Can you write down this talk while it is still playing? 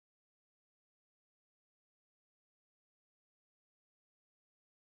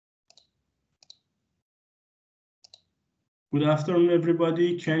Good afternoon,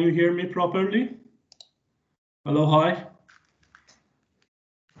 everybody. Can you hear me properly? Hello, hi.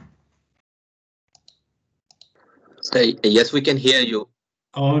 Yes, we can hear you.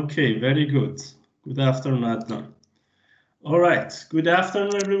 Okay, very good. Good afternoon, Adnan. All right, good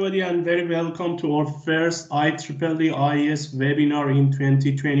afternoon, everybody, and very welcome to our first IEEE IES webinar in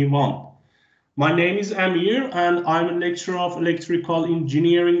 2021. My name is Amir, and I'm a lecturer of electrical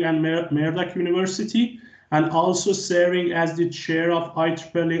engineering at Murdoch University, and also serving as the chair of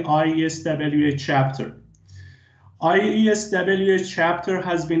IEEE IESWA chapter. IESWA chapter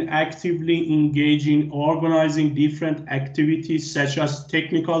has been actively engaged in organizing different activities such as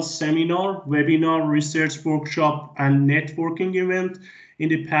technical seminar, webinar, research workshop, and networking event in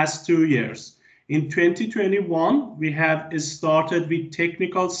the past 2 years. In 2021, we have started with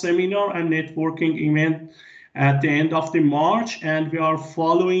technical seminar and networking event at the end of the March, and we are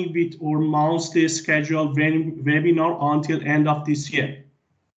following with our monthly scheduled webinar until end of this year.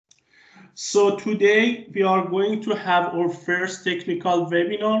 So today we are going to have our first technical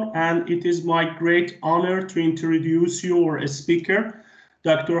webinar, and it is my great honor to introduce you our speaker,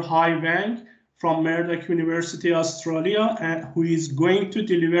 Dr. Hai Wang from Murdoch University, Australia, who is going to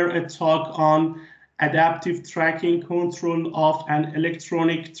deliver a talk on adaptive tracking control of an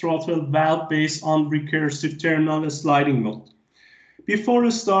electronic throttle valve based on recursive terminal sliding mode. Before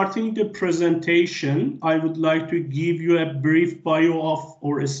starting the presentation, I would like to give you a brief bio of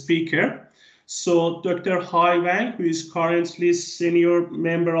our speaker. So Dr. Hai Wang, who is currently senior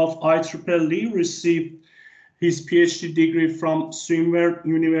member of IEEE, received his PhD degree from Swinburne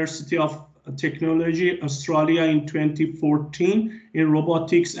University of Technology, Australia in 2014 in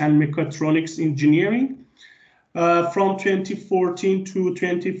robotics and mechatronics engineering. From 2014 to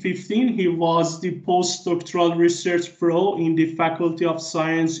 2015, he was the postdoctoral research fellow in the Faculty of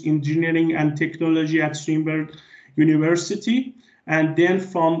Science, Engineering and Technology at Swinburne University. And then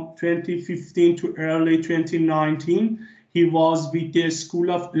from 2015 to early 2019, he was with the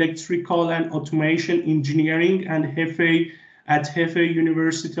School of Electrical and Automation Engineering and Hefei at Hefei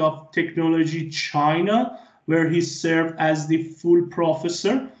University of Technology, China, where he served as the full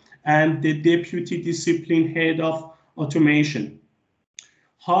professor and the Deputy Discipline Head of Automation.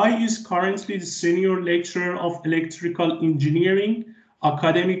 Hai is currently the Senior Lecturer of Electrical Engineering,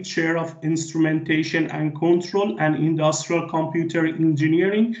 Academic Chair of Instrumentation and Control and Industrial Computer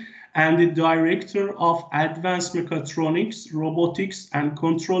Engineering, and the Director of Advanced Mechatronics, Robotics and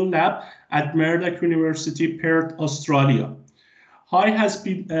Control Lab at Murdoch University, Perth, Australia. Hai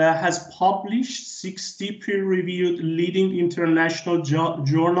has published 60 peer-reviewed leading international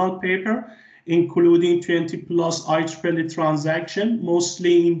journal papers, including 20 plus IEEE transactions,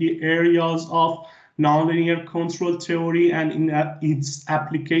 mostly in the areas of nonlinear control theory and in its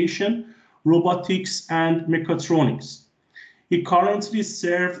application, robotics and mechatronics. He currently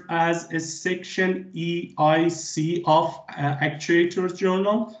serves as a section EIC of Actuators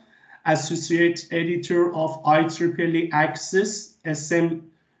Journal, Associate Editor of IEEE Access, SME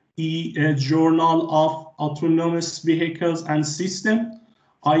Journal of Autonomous Vehicles and Systems,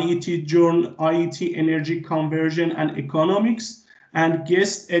 IET Energy Conversion and Economics, and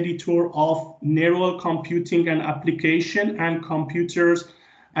guest editor of Neural Computing and Application and Computers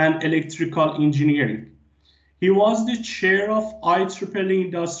and Electrical Engineering. He was the chair of IEEE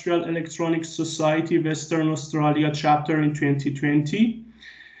Industrial Electronics Society Western Australia chapter in 2020.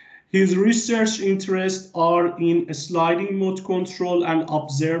 His research interests are in sliding mode control and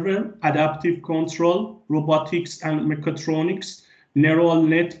observer, adaptive control, robotics and mechatronics, neural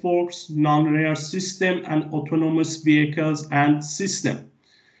networks, nonlinear system, and autonomous vehicles and system.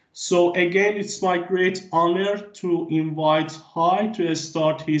 So again, it's my great honor to invite Hai to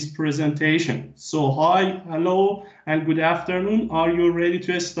start his presentation. So Hai, hello and good afternoon. Are you ready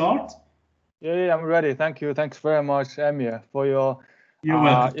to start? Yeah, I'm ready. Thank you. Thanks very much, Amir, for your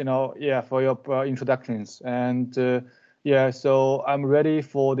for your introductions. And so I'm ready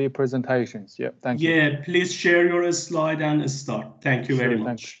for the presentations. Yeah, thank you. Yeah, please share your slide and start. Thank you very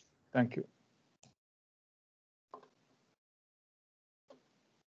much. Thank you.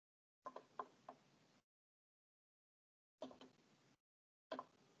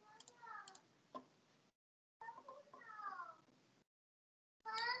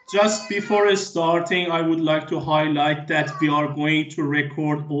 Just before starting, I would like to highlight that we are going to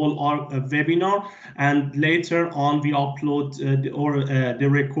record all our webinar, and later on we upload the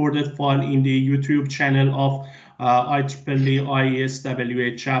recorded file in the YouTube channel of IEEE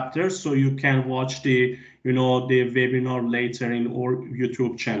IESWA chapter, so you can watch the webinar later in our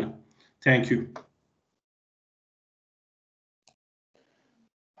YouTube channel. Thank you.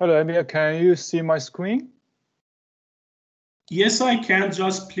 Hello, Amir. Can you see my screen? Yes, I can.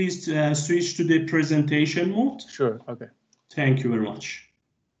 Just please switch to the presentation mode. Sure. Okay. Thank you very much.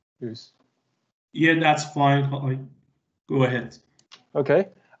 Yes. Yeah, that's fine. Go ahead. Okay.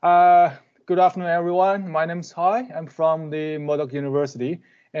 Good afternoon, everyone. My name is Hai. I'm from the Murdoch University,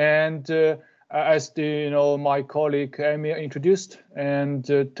 and as my colleague Emir introduced, and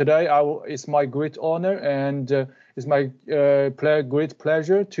today it's my great honor and it's my great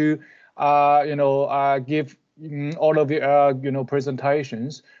pleasure to give all of the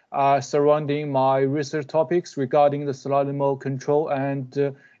presentations surrounding my research topics regarding the sliding mode control and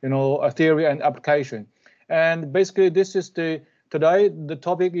a theory and application. And basically, this is today the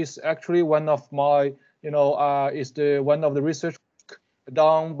topic is actually one of my one of the research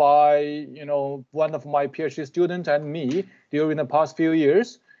done by one of my PhD students and me during the past few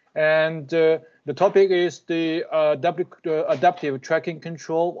years. And the topic is the adaptive tracking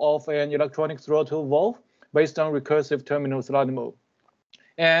control of an electronic throttle valve based on recursive terminal sliding mode.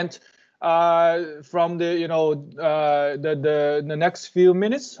 And from the the next few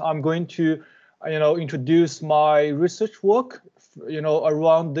minutes, I'm going to introduce my research work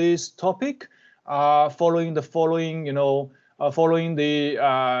around this topic, following the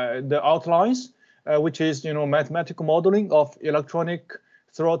outlines, which is mathematical modeling of electronic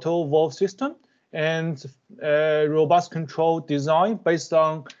throttle valve system and robust control design based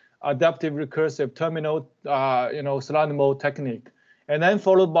on adaptive recursive terminal sliding mode technique, and then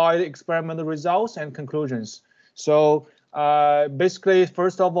followed by the experimental results and conclusions. So basically,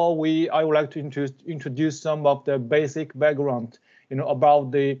 first of all, I would like to introduce some of the basic background about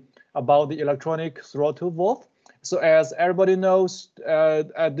the electronic throttle valve. So as everybody knows,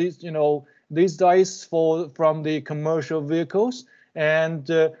 these days from the commercial vehicles, and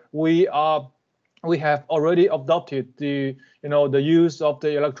we have already adopted the use of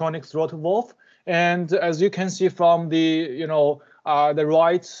the electronic throttle valve. And as you can see from the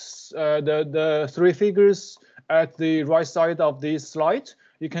right, the three figures at the right side of this slide,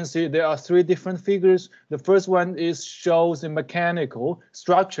 you can see there are three different figures. The first one shows the mechanical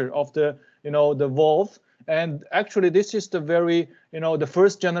structure of the the valve, and actually this is the very the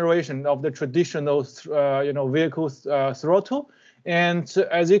first generation of the traditional vehicle throttle. And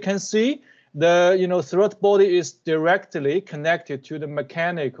as you can see, the throttle body is directly connected to the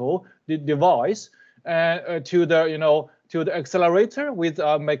mechanical device and to the accelerator with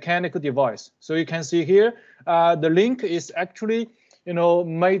a mechanical device. So you can see here the link is actually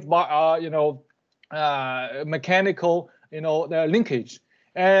made by mechanical the linkage.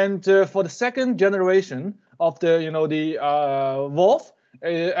 And for the second generation of the valve,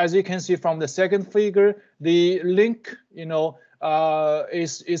 as you can see from the second figure, the link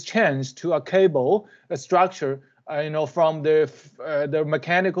is changed to a cable structure from the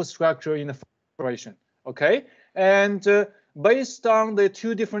mechanical structure in the operation. Okay, and based on the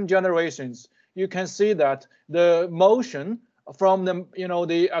two different generations, you can see that the motion from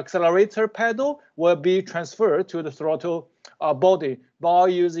the accelerator pedal will be transferred to the throttle body by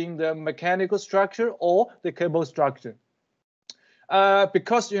using the mechanical structure or the cable structure.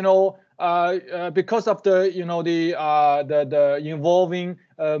 Because because of the involving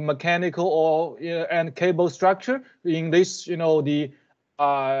mechanical or and cable structure in this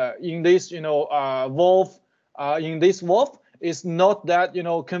valve is not that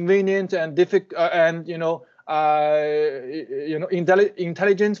convenient and difficult and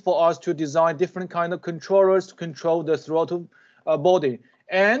intelligent for us to design different kind of controllers to control the throttle body.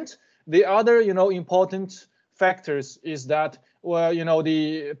 And the other important factors is that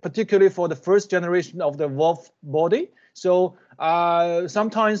particularly for the first generation of the valve body. So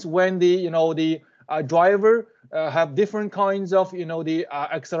sometimes when the driver have different kinds of the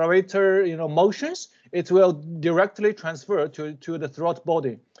accelerator motions, it will directly transfer to the throttle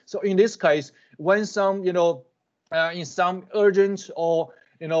body. So in this case, when some in some urgent or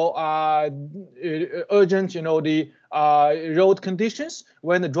urgent road conditions,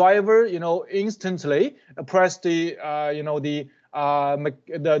 when the driver instantly press the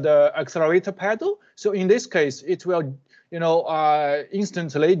accelerator pedal, so in this case it will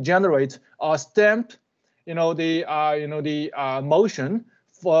instantly generate a stamped motion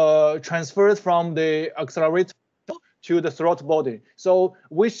transferred from the accelerator to the throttle body, so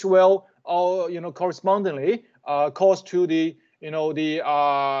which will correspondingly cause to the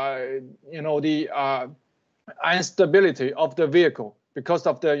instability of the vehicle because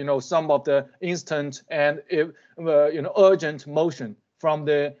of the some of the instant and urgent motion from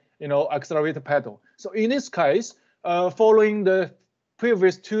the accelerator pedal. So in this case, following the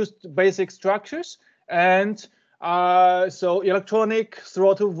previous two basic structures, and so electronic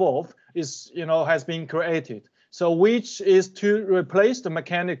throttle valve is has been created. So which is to replace the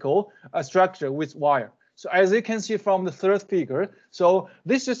mechanical structure with wire. So as you can see from the third figure, so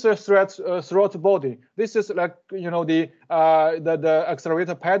this is a throttle body. This is like the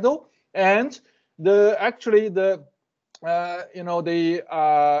accelerator pedal, and actually the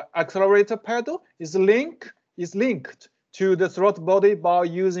accelerator pedal is linked to the throttle body by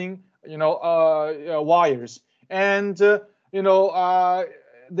using wires, and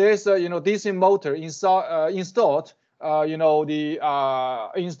there's a DC motor installed in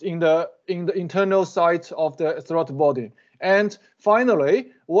the internal side of the throttle body. And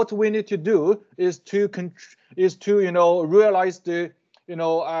finally, what we need to do is to realize the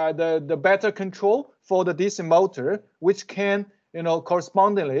better control for the DC motor, which can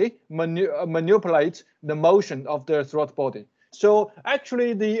correspondingly manipulate the motion of the throttle body. So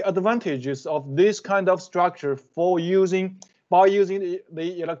actually, the advantages of this kind of structure by using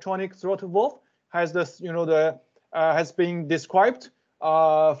the electronic throttle valve has has been described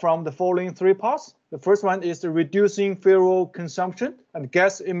from the following three parts. The first one is the reducing fuel consumption and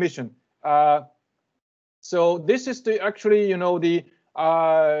gas emission. So this is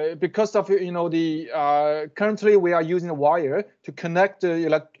because of currently we are using a wire to connect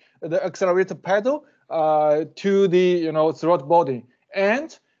the accelerator pedal to the throttle body,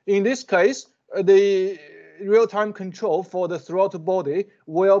 and in this case the real-time control for the throttle body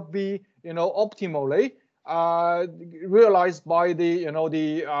will be optimally realized by the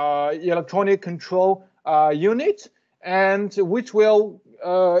electronic control unit, and which will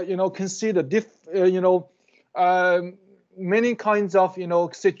consider many kinds of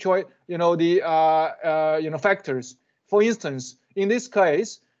factors. For instance, in this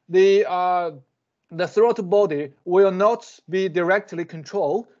case, the throttle body will not be directly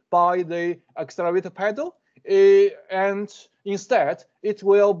controlled by the accelerator pedal, and instead it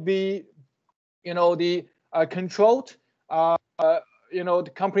will be controlled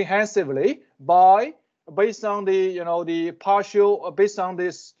comprehensively based on the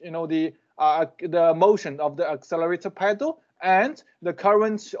motion of the accelerator pedal and the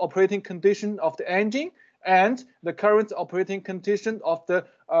current operating condition of the engine and the current operating condition of the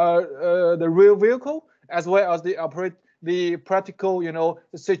real vehicle, as well as the practical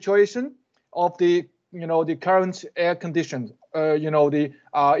situation of the current air conditions in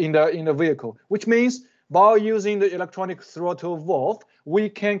the vehicle. Which means by using the electronic throttle valve, we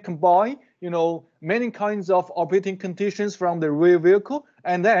can combine many kinds of operating conditions from the real vehicle,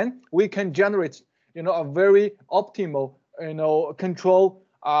 and then we can generate a very optimal control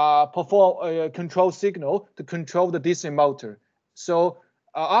signal to control the DC motor. So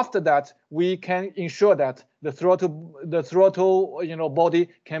after that, we can ensure that the throttle body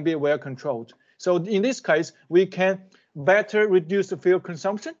can be well controlled. So in this case, we can better reduce the fuel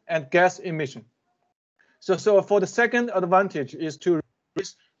consumption and gas emission. So for the second advantage is to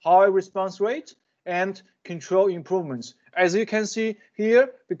reduce high response rate and control improvements. As you can see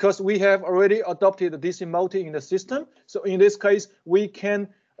here, because we have already adopted the DC motor in the system, so in this case, we can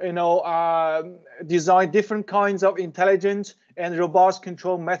design different kinds of intelligent and robust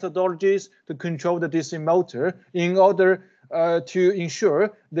control methodologies to control the DC motor in order to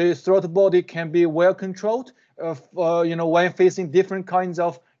ensure the throttle body can be well controlled when facing different kinds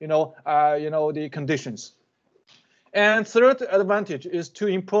of the conditions. And third advantage is to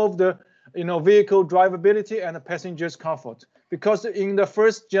improve the vehicle drivability and the passengers' comfort, because in the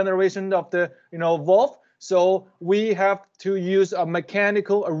first generation of the valve, so we have to use a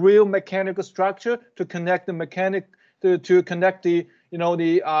real mechanical structure to connect the to connect the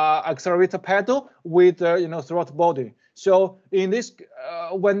accelerator pedal with the throttle body. So in this,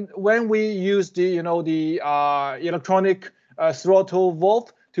 when we use the electronic throttle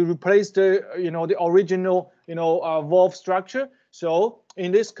valve to replace the the original valve structure, so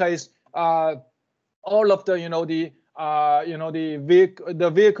in this case, all of the the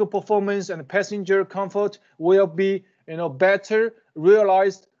vehicle performance and passenger comfort will be better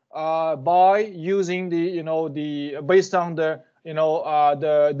realized by using based on the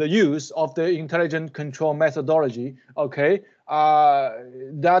the use of the intelligent control methodology. Okay,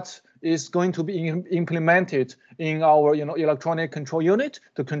 that is going to be implemented in our electronic control unit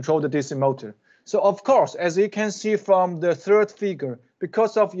to control the DC motor. So of course, as you can see from the third figure,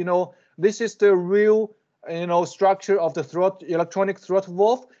 because of this is the real structure of the electronic throttle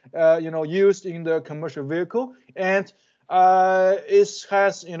valve used in the commercial vehicle, and it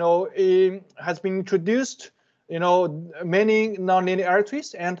has been introduced many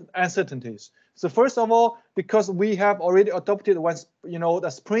nonlinearities and uncertainties. So first of all, because we have already adopted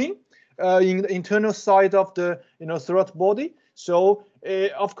the spring in the internal side of the throttle body, So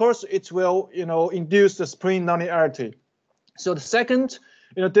of course it will, induce the spring nonlinearity. So the second,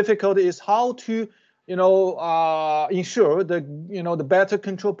 difficulty is how to, ensure the better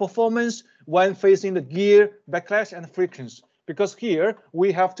control performance when facing the gear backlash and frictions. Because here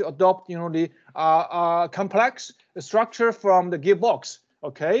we have to adopt, the complex structure from the gearbox,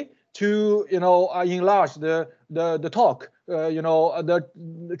 okay, to enlarge the torque,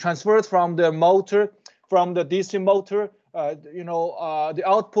 the transfers from the motor, from the DC motor, the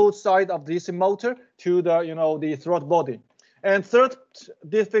output side of DC motor to the throttle body. And third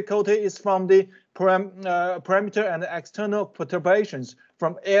difficulty is from the parameter and external perturbations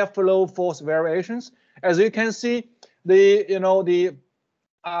from airflow force variations. As you can see, the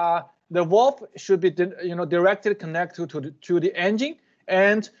valve should be directly connected to the engine,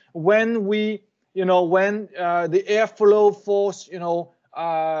 and when we when the airflow force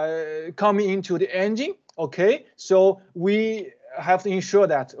coming into the engine, okay, so we have to ensure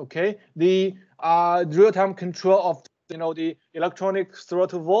that, okay, the real-time control of the electronic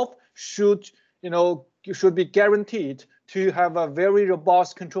throttle valve should be guaranteed to have a very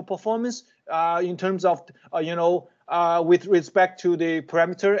robust control performance in terms of with respect to the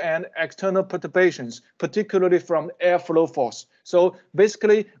parameter and external perturbations, particularly from airflow force. So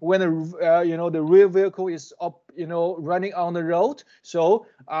basically, when the rear vehicle is up, running on the road, so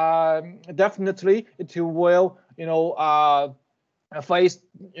definitely it will face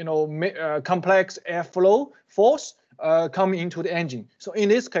complex airflow force coming into the engine. So in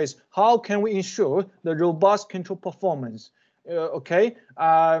this case, how can we ensure the robust control performance? Okay,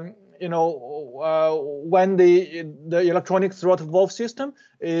 when the electronic throttle valve system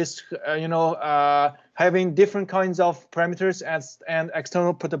is having different kinds of parameters and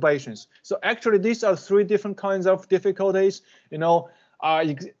external perturbations. So actually, these are three different kinds of difficulties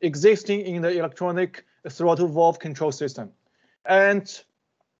existing in the electronic throttle valve control system. And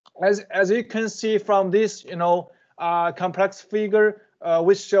as you can see from this complex figure,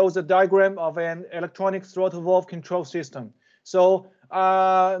 which shows a diagram of an electronic throttle valve control system. So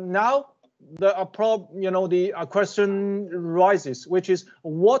now the question rises, which is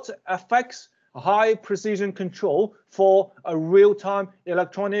what affects high precision control for a real-time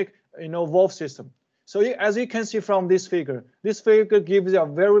electronic valve system. So as you can see from this figure gives you a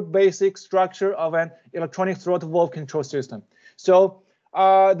very basic structure of an electronic throttle valve control system. So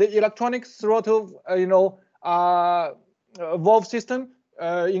the electronic throttle valve system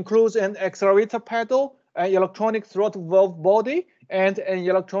includes an accelerator pedal, an electronic throttle valve body, and an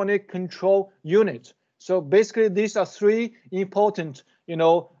electronic control unit. So basically, these are three important,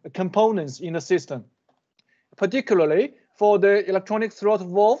 components in the system. Particularly for the electronic throttle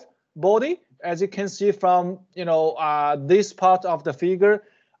valve body, as you can see from, this part of the figure,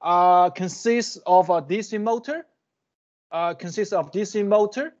 consists of a DC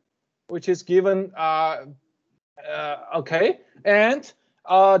motor, which is given, okay, and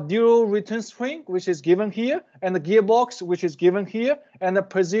dual return spring, which is given here, and the gearbox, which is given here, and the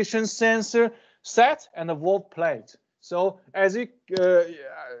position sensor set and the valve plate. So as this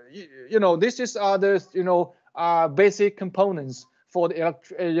is the basic components for the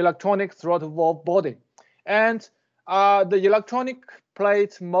electronic throttle valve body, and the electronic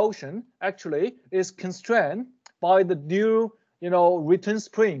plate motion actually is constrained by the dual return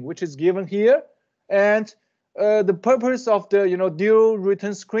spring, which is given here, and the purpose of the dual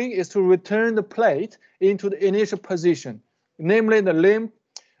return spring is to return the plate into the initial position, namely the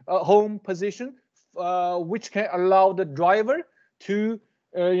limp-home position, which can allow the driver to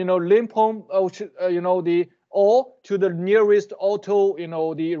limp-home, or to the nearest auto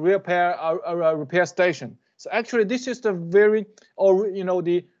the repair station. So actually, this is the very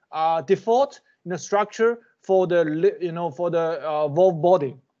the default structure for the valve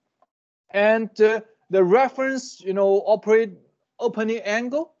body, and the reference opening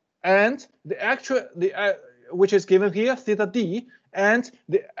angle and the actual which is given here theta d, and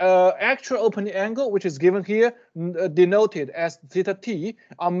the actual opening angle, which is given here denoted as theta t,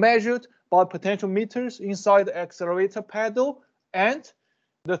 are measured by potentiometers inside the accelerator pedal and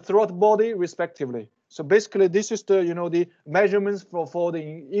the throttle body respectively. So basically, this is the the measurements for the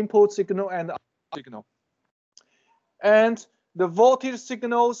input signal and the output signal, and the voltage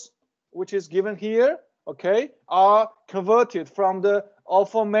signals, which is given here, okay, are converted from the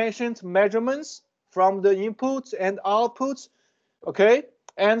aforementioned measurements from the inputs and outputs, okay,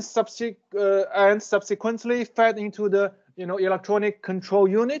 and subsequently fed into the electronic control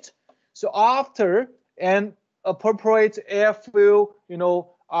unit. So after an appropriate air-fuel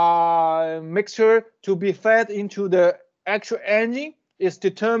mixture to be fed into the actual engine is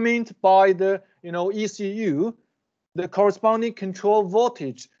determined by the ECU, the corresponding control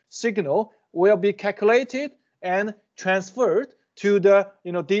voltage signal will be calculated and transferred to the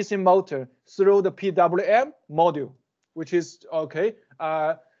DC motor through the PWM module, which is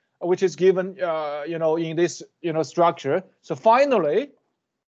which is given in this structure. So finally,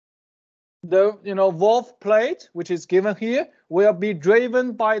 the valve plate, which is given here, will be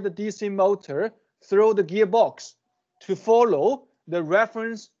driven by the DC motor through the gearbox to follow the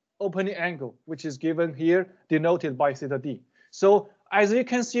reference opening angle, which is given here, denoted by theta d. So as you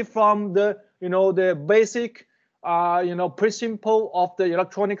can see from the the basic principle of the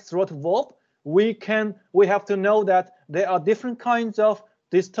electronic throttle valve, we have to know that there are different kinds of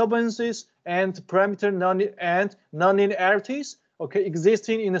disturbances and parameter non-linearities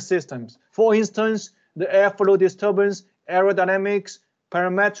existing in the systems. For instance, the airflow disturbance, aerodynamics,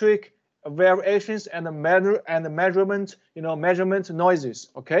 parametric variations, and the measurement noises.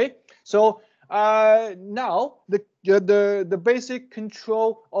 Okay, so now the basic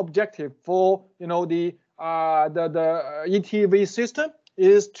control objective for the ETV system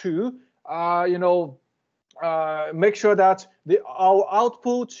is to make sure that our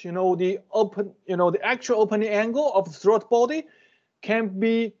output, the actual opening angle of the throttle body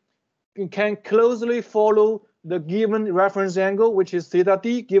can closely follow the given reference angle, which is theta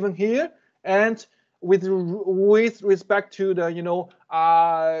d given here, and with respect to the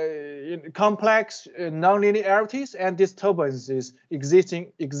complex nonlinearities and disturbances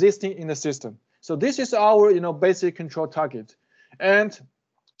existing in the system. So this is our basic control target, and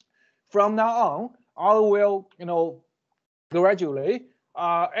from now on, I will gradually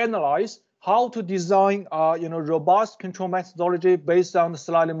analyze how to design robust control methodology based on the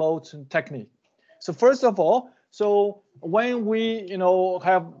slightly mode technique. So first of all, so when we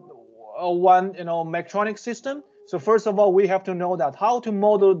have one mechatronic system, so first of all we have to know that how to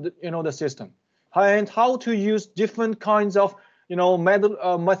model the system, and how to use different kinds of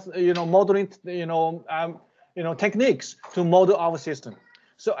modeling techniques to model our system.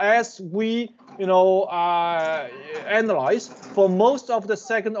 So as we analyze for most of the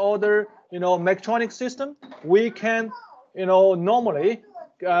second order mechatronic system, we can normally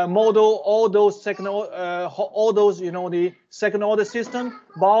model all those second the second order system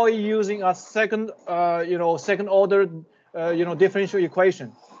by using a second order differential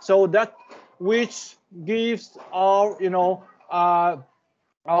equation. So that which gives our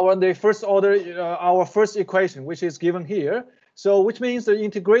the first order our first equation, which is given here. So which means the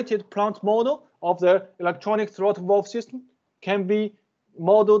integrated plant model of the electronic throttle valve system can be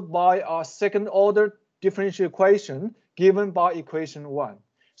modeled by a second order differential equation given by equation 1.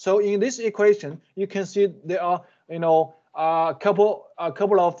 So in this equation, you can see there are a couple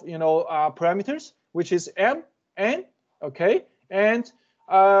of parameters, which is m, n, okay, and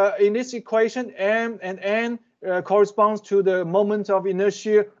in this equation, m and n corresponds to the moment of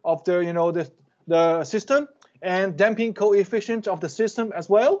inertia of the system, and damping coefficient of the system as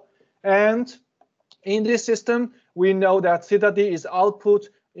well. And in this system, we know that theta d is output,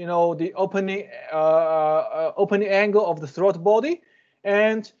 the opening angle of the throttle body,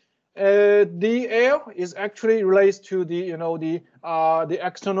 and dl is actually relates to the the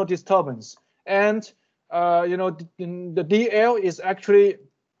external disturbance, and the dl is actually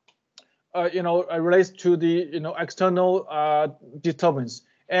relates to the external disturbance,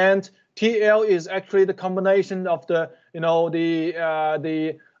 and TL is actually the combination of the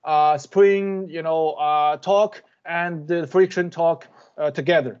spring torque and the friction torque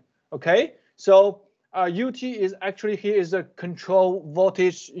together. Okay, so UT is actually here is a control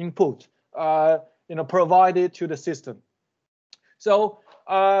voltage input provided to the system. So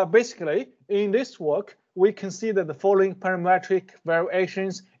basically in this work we consider the following parametric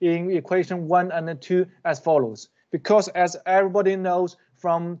variations in equation 1 and 2 as follows, because as everybody knows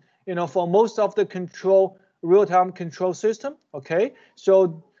from for most of the real-time control system, okay,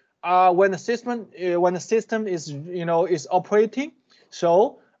 so when the system is is operating,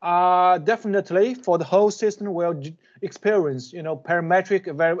 so definitely for the whole system will experience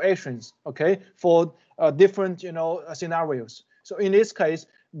parametric variations, okay, for different scenarios. So in this case,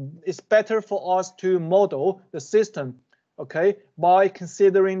 it's better for us to model the system, okay, by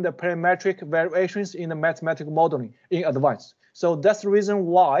considering the parametric variations in the mathematical modeling in advance. So that's the reason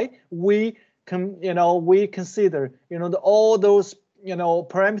why we consider all those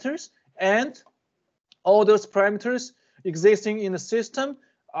parameters, and all those parameters existing in the system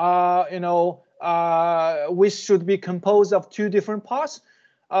which should be composed of two different parts.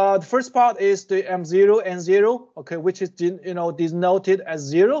 The first part is the M0 N0, okay, which is denoted as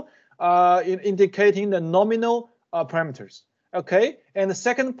 0, indicating the nominal parameters. Okay, and the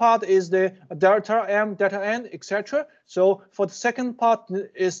second part is the delta m, delta n, etc. So for the second part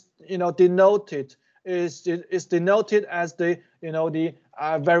is denoted as the the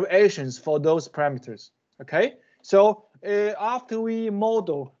variations for those parameters. Okay, so after we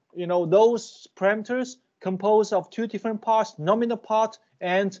model those parameters composed of two different parts, nominal part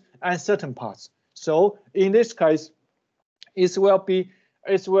and uncertain parts. So in this case, it will be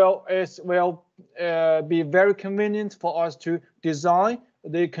very convenient for us to design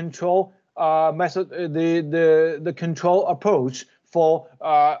the control method, the control approach for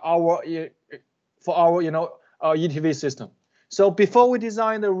our ETV system. So before we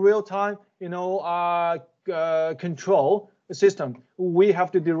design the real-time control system, we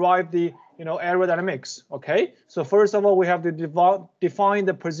have to derive the aerodynamics. Okay, so first of all, we have to define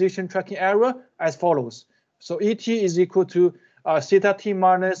the position tracking error as follows. So ET is equal to theta t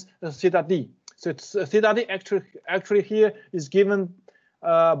minus theta d. So it's theta d actually here is given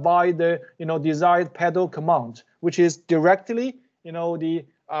by the desired pedal command, which is directly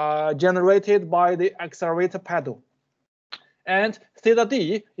generated by the accelerator pedal. And theta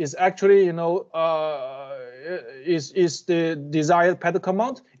d is actually is the desired pedal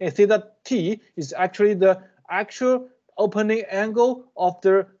command, and theta t is actually the actual opening angle of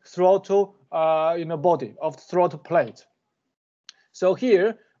the throttle body of the throttle plate. So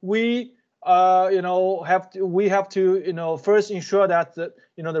here we have to first ensure that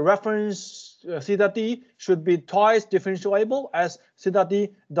the reference theta d should be twice differentiable as theta d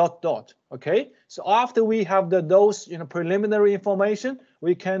dot dot. Okay, so after we have those preliminary information,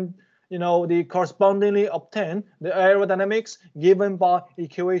 we can correspondingly obtain the aerodynamics given by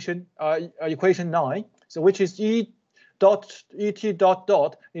equation 9. So which is et dot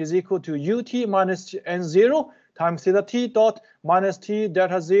dot is equal to ut minus n0 times theta t dot minus t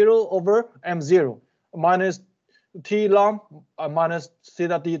delta 0 over m0 minus t lump minus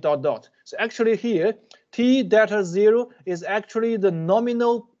theta d dot dot. So actually here t delta 0 is actually the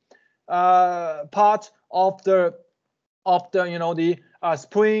nominal part of the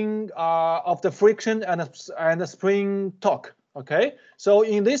spring of the friction and the spring torque. Okay, so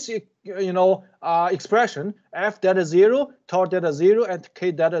in this expression, F delta 0, torque delta 0, and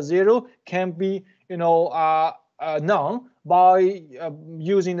K delta 0 can be known by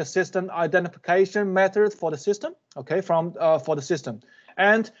using the system identification method for the system. Okay, for the system,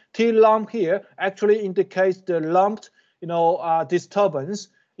 and T lump here actually indicates the lumped disturbance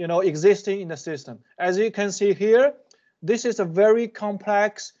existing in the system. As you can see here, this is a very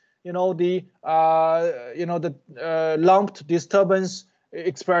complex the lumped disturbance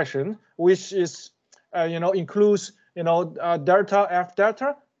expression, which is includes delta F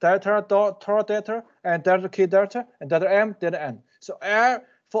delta, delta dot torque delta, and delta K delta, and delta M delta N. So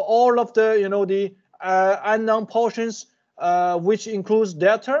for all of the unknown portions, which includes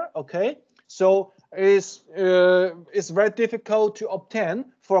delta. Okay, so it's very difficult to obtain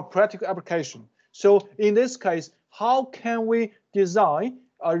for a practical application. So in this case, how can we design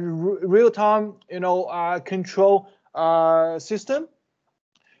a real-time control system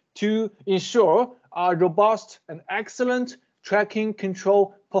to ensure a robust and excellent tracking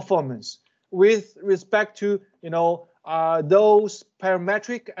control performance with respect to those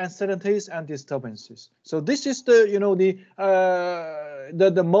parametric uncertainties and disturbances? So this is the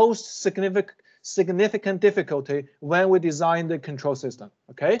most significant difficulty when we design the control system.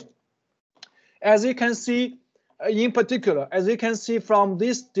 Okay, as you can see, in particular, as you can see from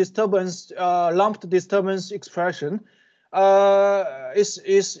this disturbance, lumped disturbance expression, has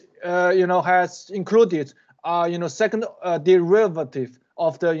included second derivative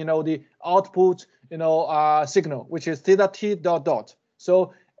of the output signal, which is theta t dot dot.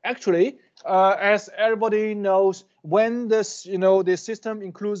 So actually, as everybody knows, when this the system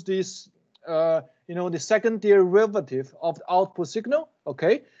includes this the second derivative of the output signal,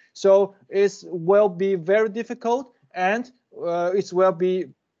 okay, so it will be very difficult, and it will be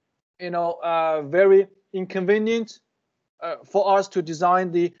very inconvenient for us to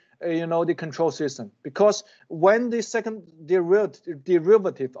design the the control system, because when the second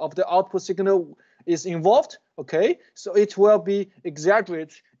derivative of the output signal is involved, okay, so it will be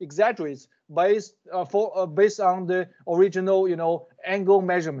exaggerates based on the original angle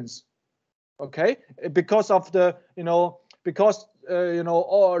measurements. Okay, because of the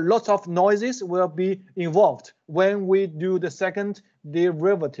lots of noises will be involved when we do the second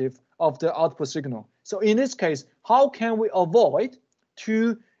derivative of the output signal. So in this case, how can we avoid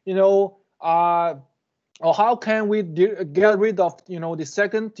to or how can we get rid of the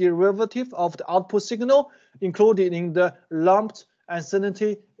second derivative of the output signal included in the lumped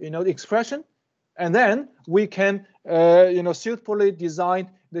uncertainty expression? and then we can suitably design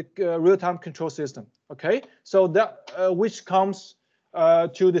the real-time control system. Okay, so that which comes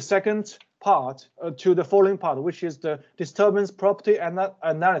to the second part, to the following part, which is the disturbance property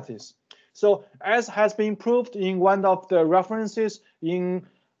analysis. So as has been proved in one of the references in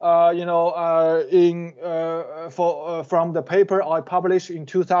from the paper I published in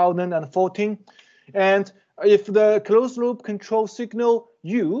 2014, and if the closed loop control signal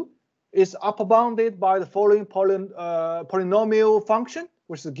U is upper bounded by the following polynomial function,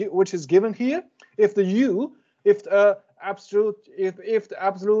 which is given here, if the absolute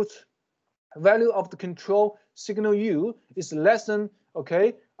value of the control signal U is less than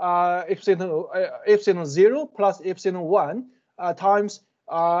epsilon 0 plus epsilon 1 times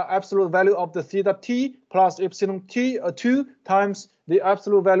absolute value of the theta t plus epsilon t 2 times the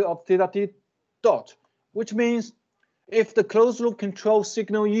absolute value of theta t dot, which means if the closed loop control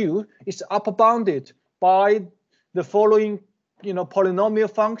signal U is upper bounded by the following polynomial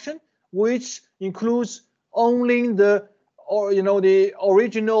function, which includes only the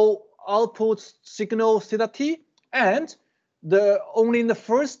original output signal theta t and only the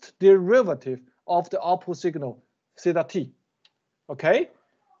first derivative of the output signal theta t. Okay,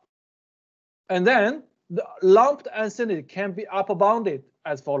 and then the lumped uncertainty can be upper bounded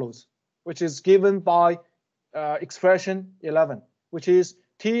as follows, which is given by expression 11, which is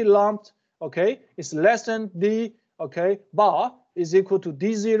T lumped, is less than D, bar is equal to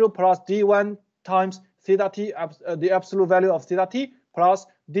D0 plus D1 times theta t, the absolute value of theta t, plus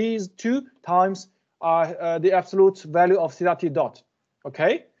D2 times the absolute value of theta t dot.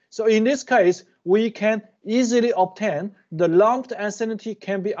 Okay, so in this case, we can easily obtain the lumped uncertainty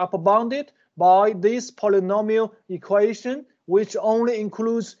can be upper bounded by this polynomial equation, which only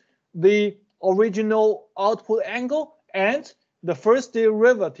includes the original output angle and the first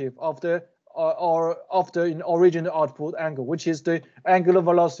derivative of the original output angle, which is the angular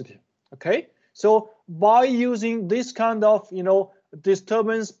velocity. Okay, so by using this kind of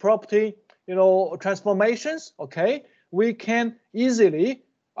disturbance property transformations, we can easily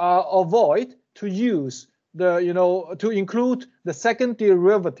avoid to use to include the second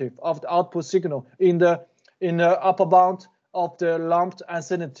derivative of the output signal in the upper bound of the lumped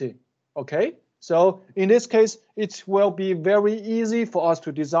uncertainty. Okay, so in this case, it will be very easy for us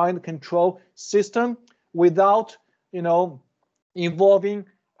to design the control system without involving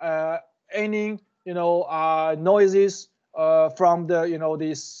any noises from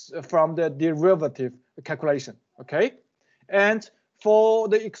the derivative calculation. Okay, and for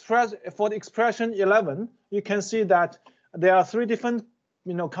the expression 11, you can see that there are three different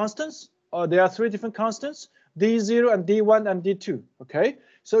constants. There are three different constants: D0 and D1 and D2. Okay,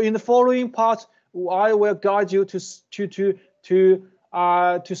 so in the following part, I will guide you to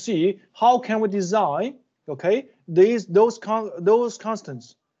see how can we design those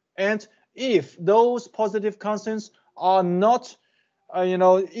constants, and if those positive constants are not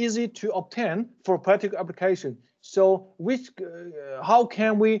easy to obtain for practical application. So how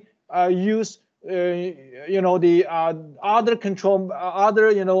can we use the other control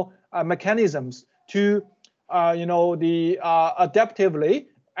mechanisms to adaptively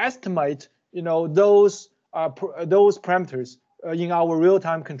estimate those parameters in our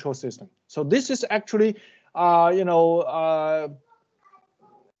real-time control system. So this is actually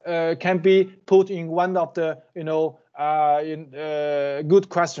can be put in one of the good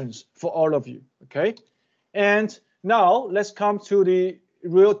questions for all of you. Okay, and now let's come to the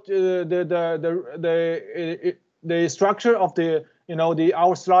the structure of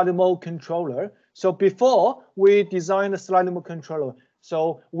our sliding mode controller. So before we design the sliding mode controller,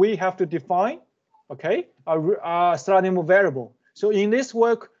 so we have to define a sliding mode variable. So in this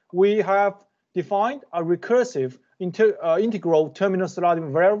work, we have defined a recursive integral terminal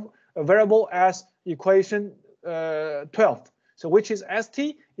sliding variable as equation 12. So which is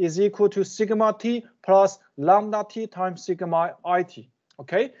ST is equal to sigma t plus lambda t times sigma it.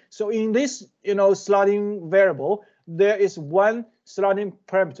 Okay, so in this sliding variable, there is one sliding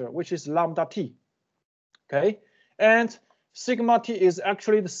parameter, which is lambda t. Okay, and sigma t is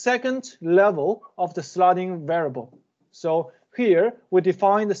actually the second level of the sliding variable. So here we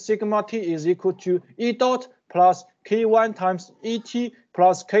define the sigma t is equal to E dot plus K1 times ET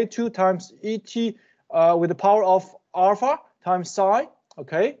plus K2 times ET with the power of alpha times psi.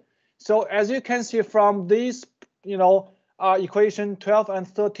 Okay, so as you can see from these equation 12 and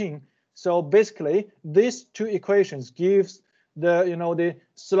 13, so basically these two equations gives the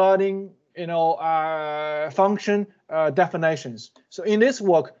sliding function definitions. So in this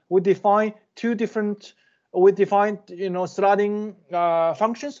work, we define two different we define sliding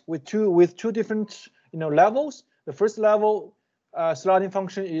functions with two different levels. The first level sliding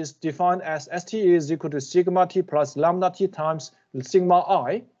function is defined as st is equal to sigma t plus lambda t times sigma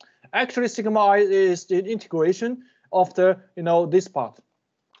I. Actually, sigma I is the integration of the this part.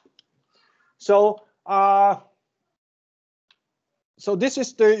 So so this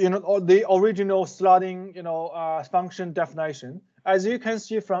is the original sliding function definition. As you can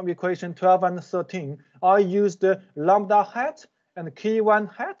see from equation 12 and 13, I used the lambda hat and k1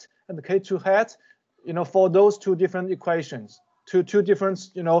 hat and k2 hat for those two different equations, two different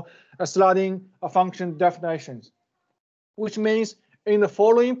sliding function definitions, which means in the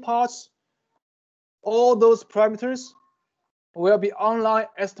following parts, all those parameters will be online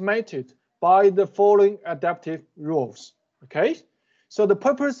estimated by the following adaptive rules. Okay, so the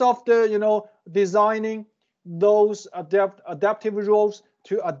purpose of the designing those adaptive rules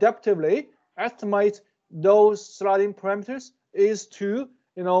to adaptively estimate those sliding parameters is to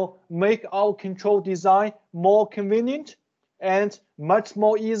make our control design more convenient and much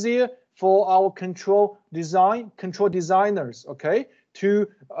more easier for our control designers, okay, to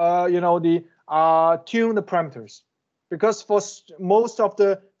tune the parameters. Because for most of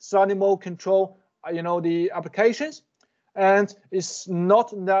the sliding mode control the applications, and it's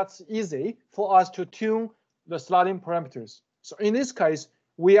not that easy for us to tune the sliding parameters. So in this case,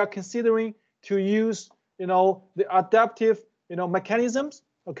 we are considering to use the adaptive mechanisms,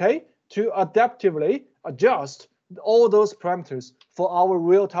 okay, to adaptively adjust all those parameters for our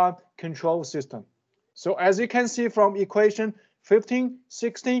real-time control system. So as you can see from equation 15,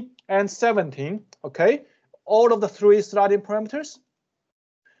 16, and 17, okay, all of the three sliding parameters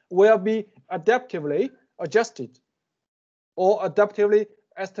will be adaptively adjusted or adaptively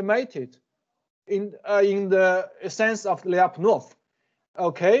estimated in the sense of Lyapunov,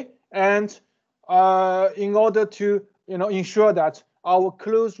 okay, and in order to ensure that our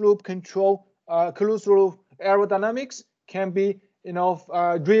closed loop control, closed loop aerodynamics can be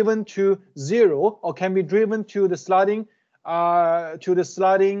driven to zero, or can be driven to the sliding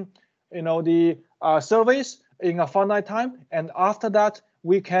surface in a finite time, and after that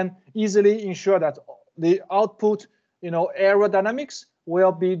we can easily ensure that the output aerodynamics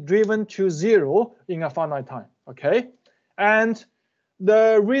will be driven to zero in a finite time. Okay, and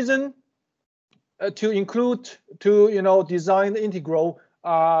the reason to include design the integral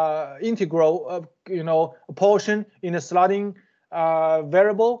portion in a sliding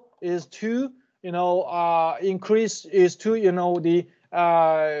variable is to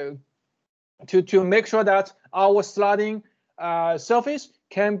to make sure that our sliding surface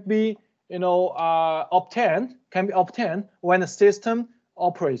can be obtained when the system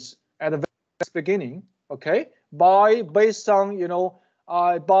operates at the very beginning, okay, based on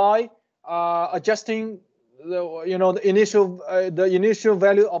adjusting the initial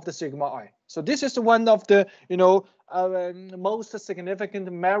value of the sigma I. So this is one of the most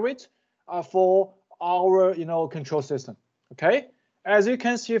significant merit for our control system. Okay, as you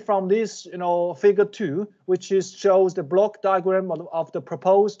can see from this figure 2, which shows the block diagram of the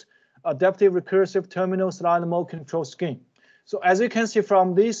proposed adaptive recursive terminal sliding mode control scheme. So as you can see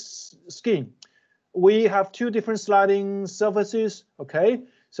from this scheme, we have two different sliding surfaces. Okay,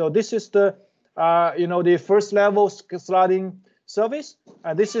 so this is the the first level sliding surface,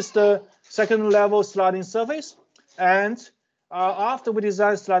 and this is the second level sliding surface. And after we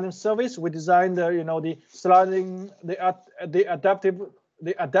design sliding surface, we design the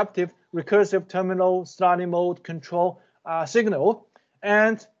adaptive recursive terminal sliding mode control signal.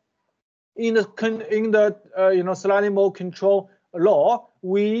 And in the sliding mode control law,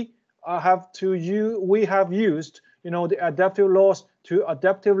 we have used the adaptive laws to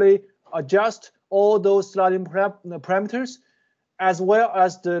adaptively adjust all those sliding parameters, as well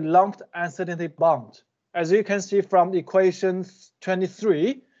as the lumped uncertainty bound. As you can see from equation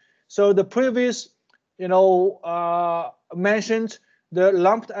 23, so the previous mentioned the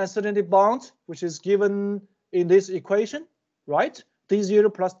lumped uncertainty bound, which is given in this equation, right?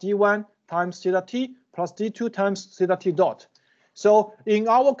 D0 plus D1 times theta t plus D2 times theta t dot. So in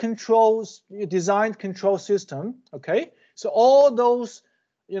our designed control system, okay, so all those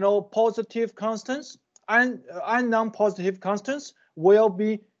positive constants and non-positive constants will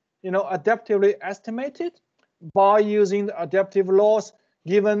be adaptively estimated by using the adaptive laws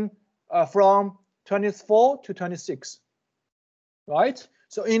given from 24 to 26, right?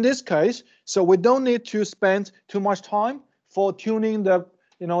 So in this case, so we don't need to spend too much time for tuning the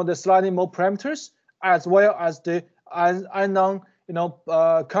the sliding mode parameters, as well as the unknown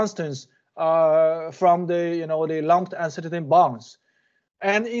constants from the the lumped uncertainty bounds.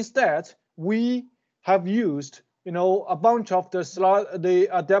 And instead, we have used, a bunch of the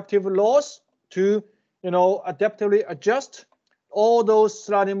adaptive laws to, adaptively adjust all those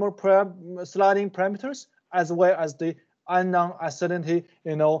sliding parameters, as well as the unknown uncertainty,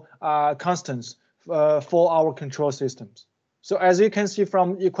 constants for our control systems. So as you can see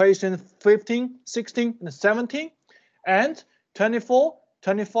from equation 15, 16, and 17, and 24,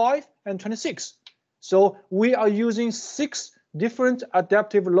 25, and 26. So we are using 6 different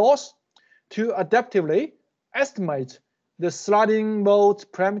adaptive laws to adaptively estimate the sliding mode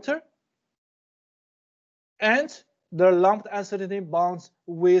parameter and the lumped uncertainty bounds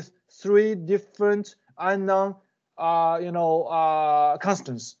with 3 different unknown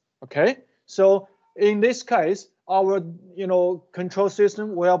constants. Okay, so in this case, our control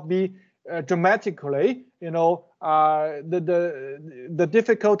system will be dramatically, the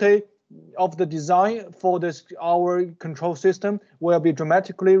difficulty of the design for our control system will be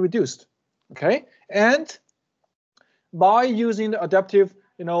dramatically reduced. Okay, and by using the adaptive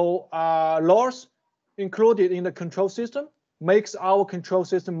laws included in the control system makes our control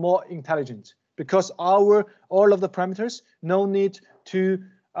system more intelligent, because all of the parameters no need to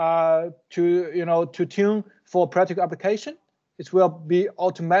tune for practical application. It will be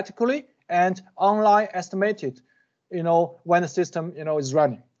automatically and online estimated, when the system is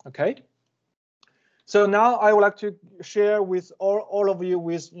running. Okay. So now I would like to share with all of you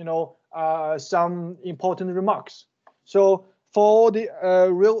with some important remarks. So for the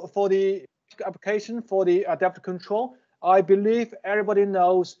application for the adaptive control, I believe everybody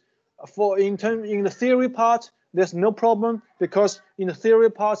knows. In the theory part, there's no problem, because in the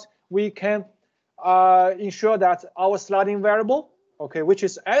theory part we can ensure that our sliding variable, okay, which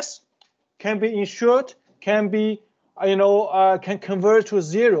is s, can be ensured, can be can convert to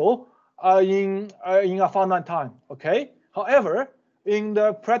 0 in a finite time. Okay. However, in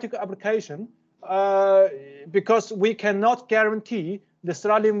the practical application, because we cannot guarantee the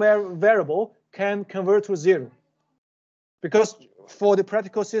sliding variable can convert to 0, because for the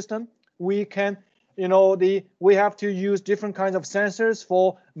practical system we can we have to use different kinds of sensors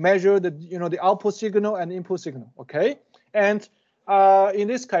for measure the output signal and input signal. Okay, and in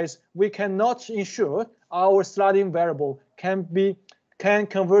this case we cannot ensure our sliding variable can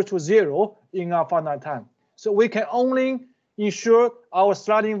convert to 0 in a finite time. So we can only ensure our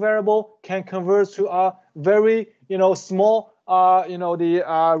sliding variable can convert to a very small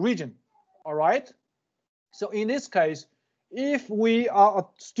region. All right. So in this case, if we are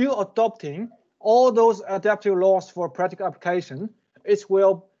still adopting all those adaptive laws for practical application, it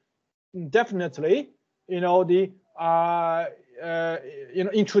will definitely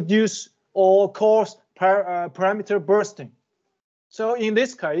introduce or cause parameter bursting. So in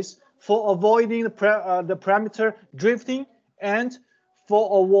this case, for avoiding the parameter drifting and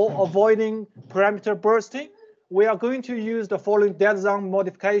for avoiding parameter bursting, we are going to use the following design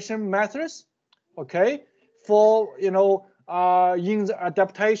modification methods. Okay, for in the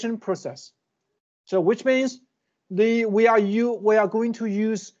adaptation process. So which means we are going to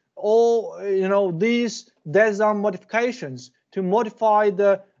use all these design modifications to modify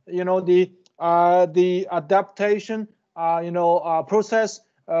the adaptation process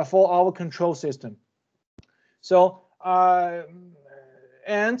for our control system. So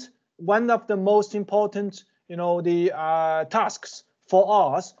and one of the most important tasks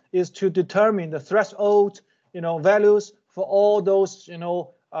for us is to determine the threshold values for all those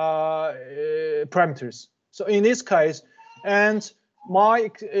parameters. So in this case, and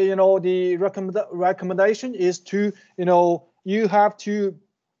my the recommendation is to you have to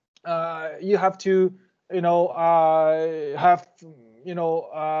have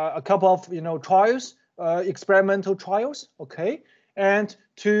a couple of trials, experimental trials, okay, and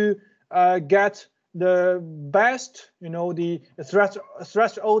to get the best the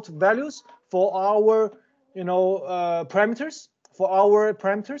threshold values for our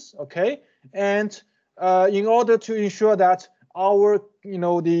parameters, okay, and in order to ensure that our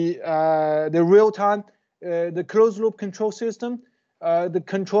the real-time the closed loop control system, the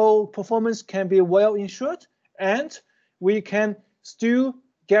control performance can be well ensured, and we can still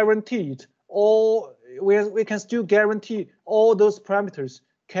guarantee all those parameters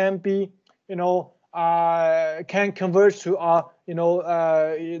can be can converge to our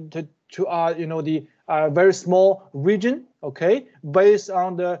the very small region, okay, based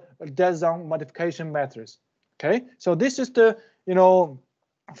on the design modification methods. Okay, so this is the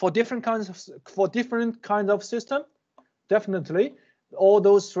for different kinds of system, definitely all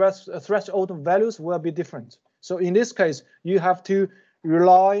those threshold values will be different. So in this case, you have to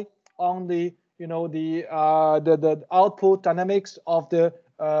rely on the the output dynamics of the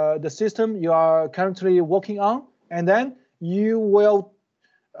the system you are currently working on, and then you will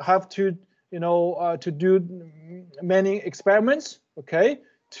have to to do many experiments, okay,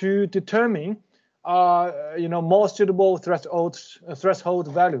 to determine more suitable threshold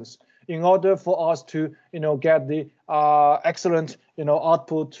values in order for us to get the excellent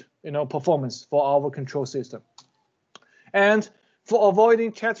output performance for our control system. And for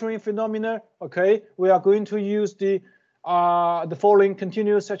avoiding chattering phenomena, okay, we are going to use the following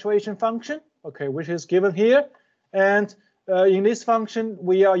continuous saturation function, okay, which is given here. And in this function,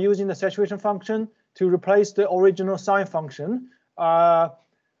 we are using the saturation function to replace the original sine function,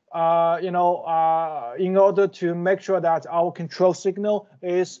 in order to make sure that our control signal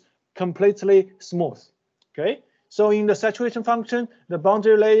is completely smooth. Okay, so in the saturation function, the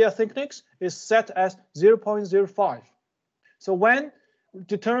boundary layer thickness is set as 0.05. So when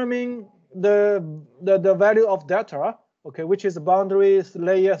determining the value of delta, okay, which is the boundary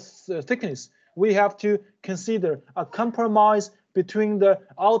layer thickness, we have to consider a compromise between the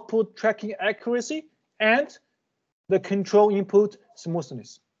output tracking accuracy and the control input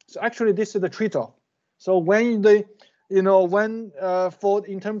smoothness. So actually, this is the trade-off. So when the in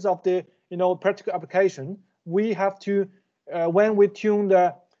terms of the practical application, we have to when we tune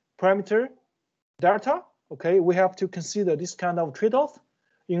the parameter delta, okay, we have to consider this kind of trade-off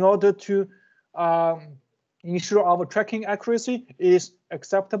in order to ensure our tracking accuracy is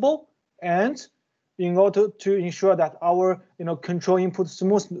acceptable, and in order to ensure that our control input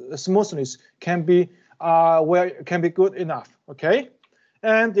smoothness can be good enough. Okay,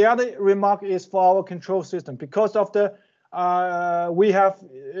 and the other remark is for our control system, because of the we have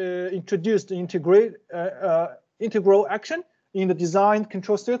introduced the integral action in the design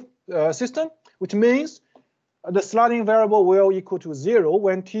control system, which means the sliding variable will equal to 0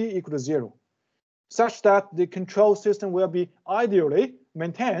 when t equal to 0, such that the control system will be ideally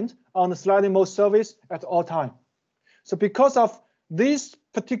maintained on the sliding mode surface at all time. So because of this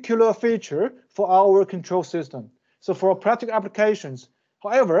particular feature for our control system, so for practical applications,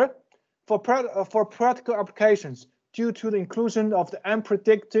 however, for practical applications, due to the inclusion of the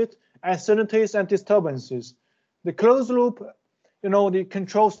unpredicted uncertainties and disturbances, the closed loop, the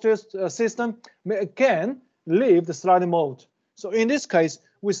control system may again leave the sliding mode. So in this case,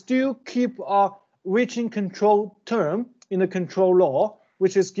 we still keep our reaching control term in the control law,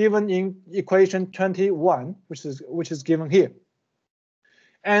 which is given in equation 21, which is given here.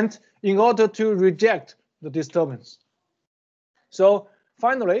 And in order to reject the disturbance. So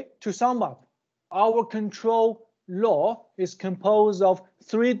finally, to sum up, our control law is composed of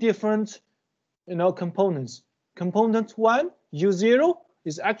 3 different components. Component 1, U0,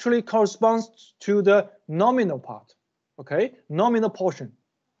 is actually corresponds to the nominal part, okay, nominal portion.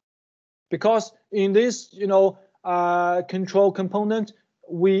 Because in this control component,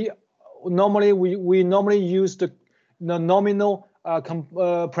 we normally use the nominal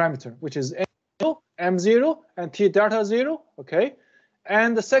parameter, which is M0 and T delta 0, okay.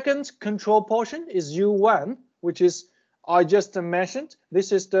 And the second control portion is U1, which is I just mentioned.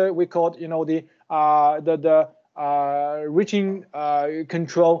 This is the we call the reaching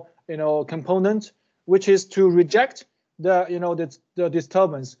control component, which is to reject the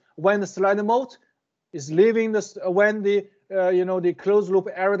disturbance when the sliding mode is leaving the the closed loop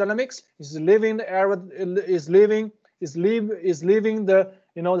aerodynamics is leaving the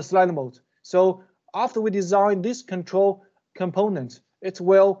the sliding mode. So after we design this control component, it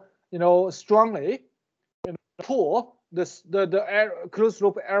will strongly pull the closed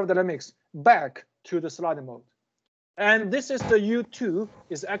loop aerodynamics back to the sliding mode. And this is the U2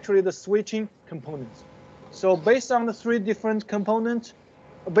 is actually the switching component. So based on the 3 different components,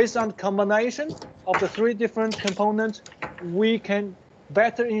 based on the combination of the 3 different components, we can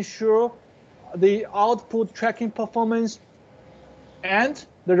better ensure the output tracking performance and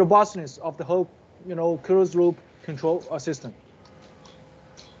the robustness of the whole closed loop control system.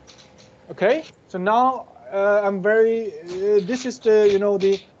 Okay, so now I'm very. This is the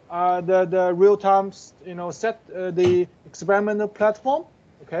the real-time set the experimental platform.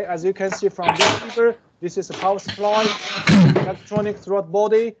 Okay, as you can see from this figure, this is a power supply, electronic throttle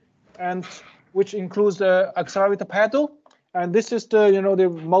body, and which includes the accelerator pedal, and this is the the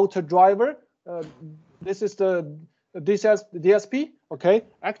motor driver. This is the DSP. Okay,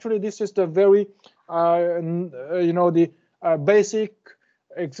 actually this is the very basic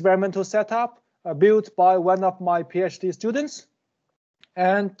experimental setup built by one of my PhD students,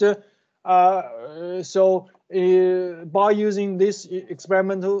 and by using this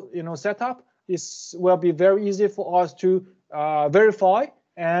experimental setup, this will be very easy for us to verify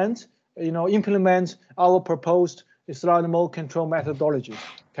and implement our proposed sliding mode control methodologies.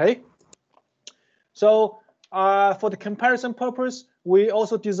 Okay. So for the comparison purpose, we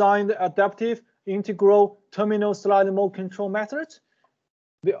also designed the adaptive integral terminal sliding mode control methods.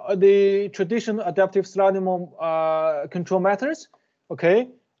 The traditional adaptive sliding mode control methods, okay,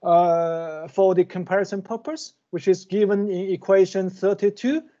 for the comparison purpose, which is given in equation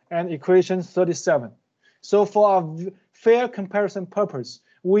 32 and equation 37. So for a fair comparison purpose,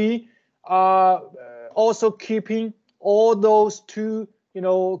 we are also keeping all those two,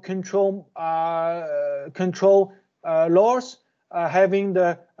 control laws having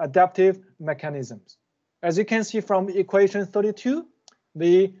the adaptive mechanisms. As you can see from equation 32,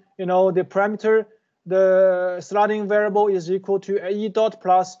 the parameter, the sliding variable is equal to E dot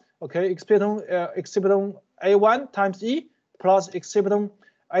plus, okay, excipiton A1 times E plus excipiton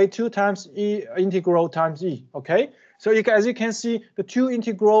A2 times E integral times E. Okay, so as you can see, the two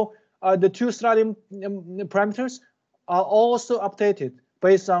sliding parameters are also updated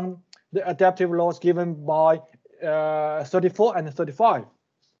based on the adaptive laws given by 34 and 35.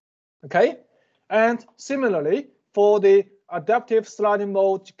 Okay, and similarly for the adaptive sliding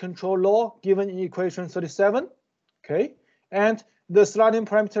mode control law given in equation 37, okay, and the sliding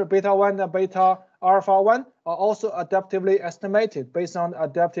parameter beta 1 and beta alpha 1 are also adaptively estimated based on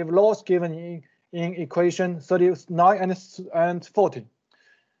adaptive laws given in equation 39 and 40.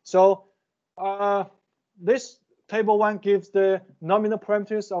 So this table 1 gives the nominal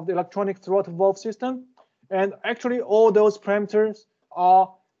parameters of the electronic throttle valve system, and actually all those parameters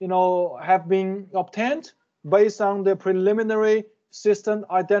are have been obtained based on the preliminary system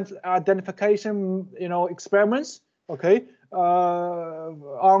identification experiments, okay,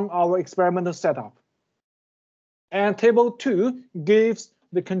 on our experimental setup. And table 2 gives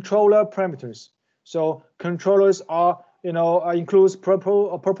the controller parameters. So controllers are includes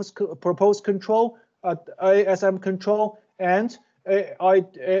proposed control, ASM control, and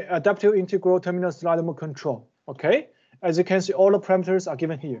adaptive integral terminal sliding mode control. Okay, as you can see, all the parameters are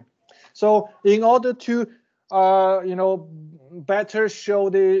given here. So in order to better show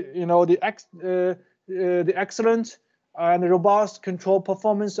the excellent and robust control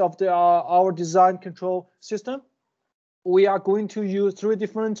performance of our design control system, we are going to use 3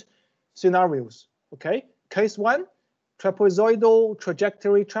 different scenarios. Okay, case 1, trapezoidal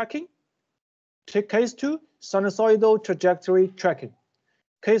trajectory tracking. Case 2, sinusoidal trajectory tracking.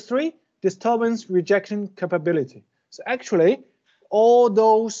 Case 3, disturbance rejection capability. So actually, all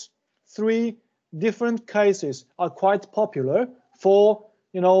those 3 different cases are quite popular for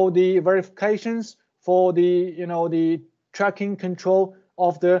the verifications for the tracking control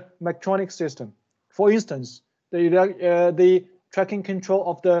of the mechatronic system. For instance, the tracking control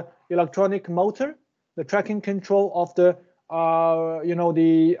of the electronic motor, the tracking control of the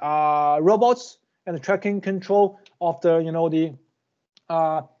robots, and the tracking control of the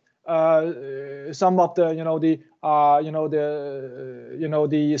some of the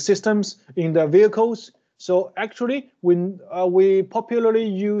systems in the vehicles. So actually, we popularly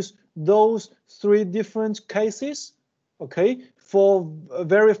use those 3 different cases, okay, for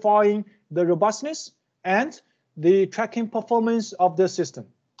verifying the robustness and the tracking performance of the system.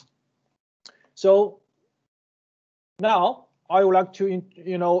 So now I would like to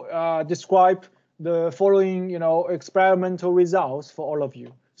describe the following experimental results for all of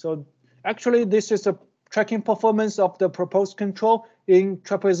you. So actually, this is the tracking performance of the proposed control in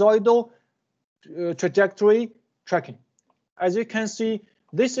trapezoidal trajectory tracking. As you can see,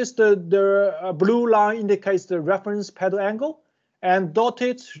 this is the blue line indicates the reference pedal angle, and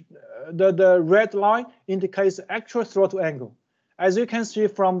dotted the red line indicates the actual throttle angle. As you can see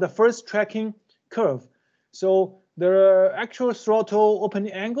from the first tracking curve, so the actual throttle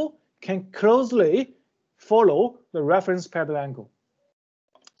opening angle can closely follow the reference pedal angle.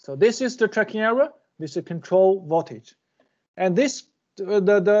 So this is the tracking error. This is control voltage, and this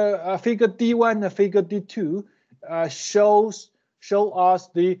the figure D1 and figure D2 show us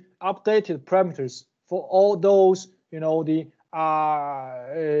the updated parameters for all those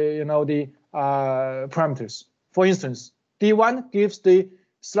parameters. For instance, D1 gives the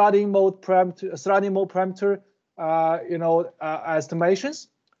sliding mode parameter estimations,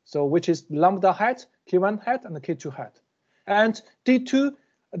 so which is lambda hat, K1 hat, and K2 hat, and D2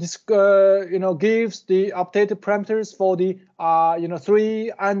 this gives the updated parameters for the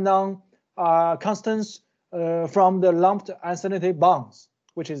 3 unknown constants from the lumped uncertainty bounds,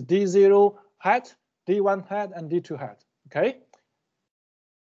 which is D0 hat, D1 hat, and D2 hat. Okay.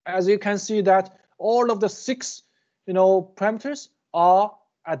 As you can see that all of the 6 parameters are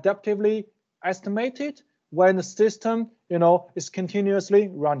adaptively estimated when the system is continuously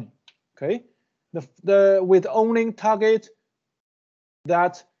running. Okay. with only target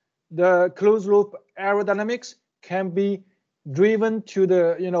that the closed loop aerodynamics can be driven to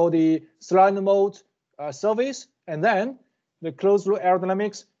the the slide mode surface, and then the closed loop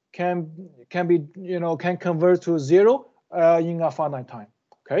aerodynamics can be can convert to 0 in a finite time.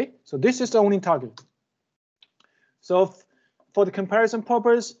 Okay, so this is the only target. So for the comparison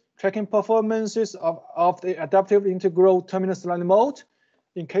purpose, tracking performances of the adaptive integral terminal sliding mode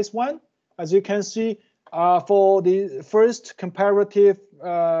in case 1, as you can see, for the first comparative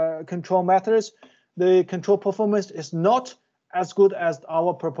control methods, the control performance is not as good as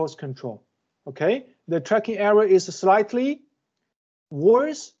our proposed control. Okay, the tracking error is slightly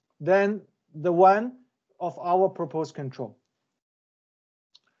worse than the one of our proposed control.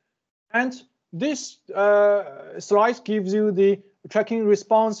 And this slide gives you the tracking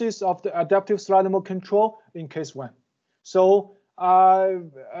responses of the adaptive slide mode control in case 1. So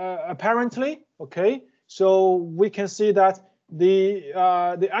apparently, okay, so we can see that the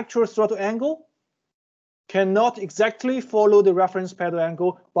actual throttle angle cannot exactly follow the reference pedal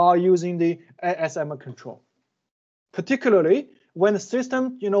angle by using the ASM control. Particularly when the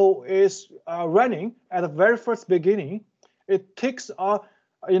system is running at the very first beginning, it takes a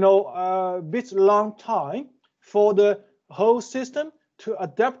bit long time for the whole system to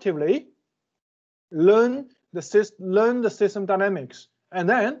adaptively learn the system dynamics, and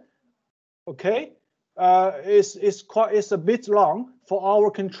then okay, it's a bit long for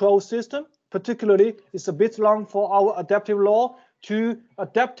our control system. Particularly, it's a bit long for our adaptive law to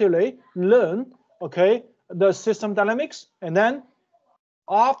adaptively learn, okay, the system dynamics, and then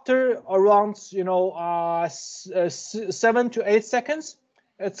after around 7 to 8 seconds,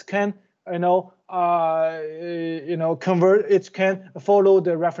 it can convert. It can follow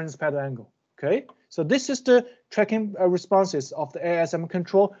the reference pedal angle. Okay, so this is the tracking responses of the ASM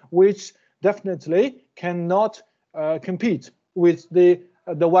control, which definitely cannot compete with the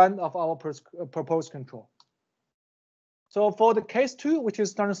one of our proposed control. So for the case 2, which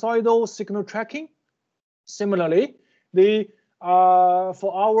is sinusoidal signal tracking, similarly,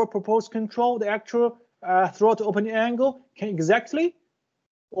 for our proposed control, the actual throttle opening angle can exactly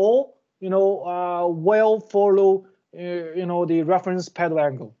or well follow the reference pedal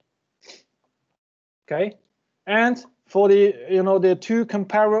angle. Okay, and for the the two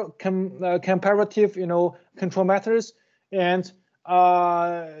comparative control methods, and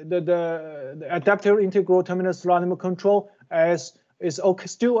the adaptive integral terminal sliding mode control is okay,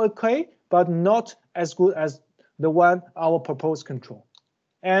 still okay, but not as good as the one our proposed control.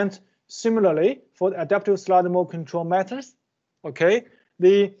 And similarly for the adaptive sliding mode control methods, okay,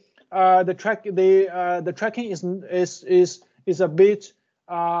 the tracking is a bit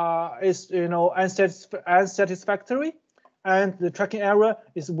unsatisfactory, and the tracking error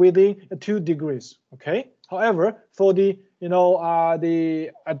is within 2 degrees. Okay. However, for the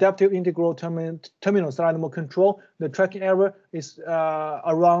adaptive integral terminal sliding mode control, the tracking error is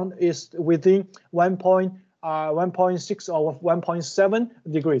within 1.6 or 1.7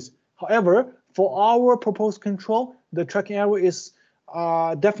 degrees. However, for our proposed control, the tracking error is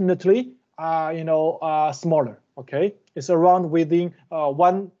definitely smaller. Okay, it's around within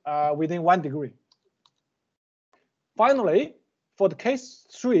 1 degree. Finally, for the case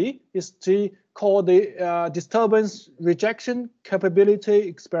 3 is called the disturbance rejection capability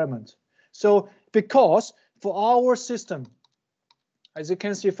experiment. So because for our system, as you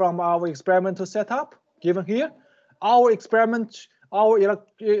can see from our experimental setup given here, our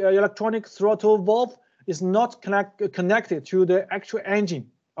electronic throttle valve is not connected to the actual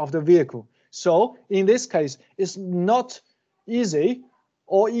engine of the vehicle. So in this case, it's not easy,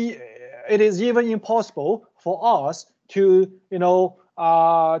 or it is even impossible for us to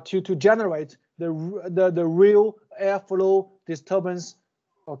to generate the real airflow disturbance,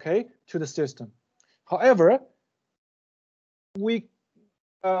 okay, to the system. However, if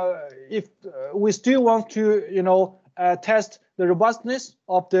we still want to test the robustness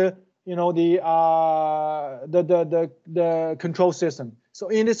of the control system. So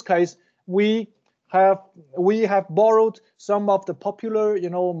in this case, we have borrowed some of the popular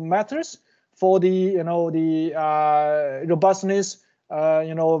methods for the robustness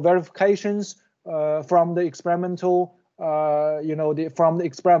verifications from the experimental from the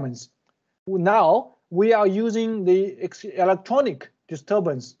experiments. Now we are using the electronic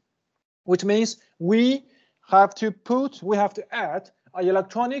disturbance, which means we have to add an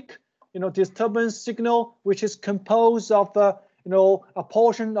electronic disturbance signal, which is composed of a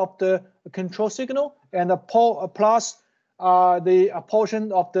portion of the control signal and plus a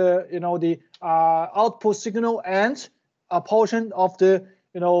portion of the output signal and a portion of the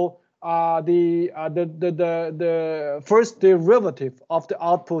the first derivative of the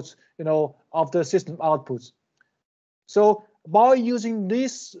outputs, of the system outputs. So by using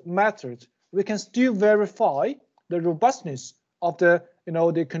this method, we can still verify the robustness of the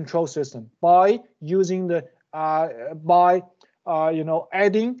the control system by using the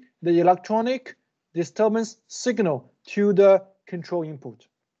adding the electronic disturbance signal to the control input.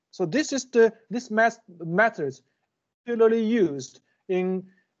 So this method particularly used in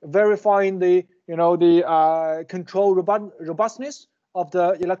verifying the control robustness of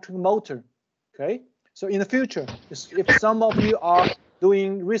the electric motor. Okay, so in the future, if some of you are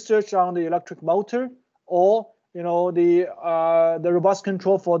doing research on the electric motor or the robust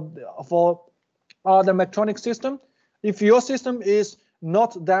control for the mechatronic system, if your system is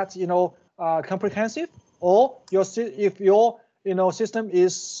not that comprehensive, or if your system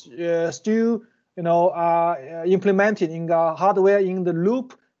is still implemented in hardware in the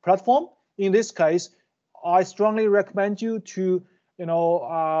loop platform, in this case, I strongly recommend you to use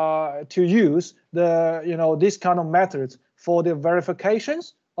the this kind of methods for the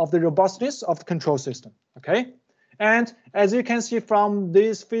verifications of the robustness of the control system. Okay, and as you can see from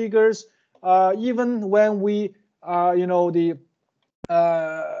these figures, even when we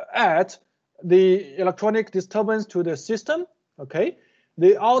add the electronic disturbance to the system, okay,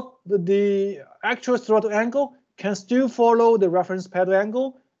 the actual throttle angle can still follow the reference pedal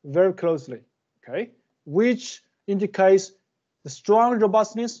angle very closely, okay, which indicates the strong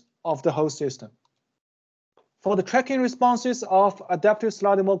robustness of the whole system. For the tracking responses of adaptive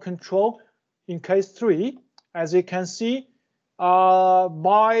sliding mode control in case 3, as you can see,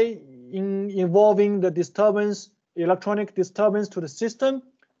 by involving the electronic disturbance to the system,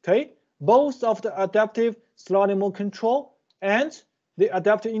 okay, both of the adaptive sliding mode control and the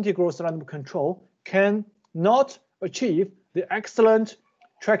adaptive integral sliding mode control can not achieve the excellent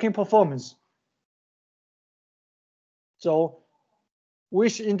tracking performance. So,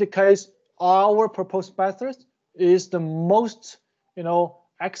 which indicates our proposed method is the most,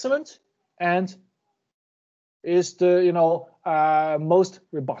 excellent and is the, most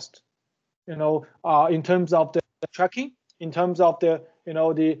robust, in terms of the tracking, in terms of the,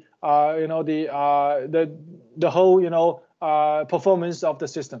 the whole, performance of the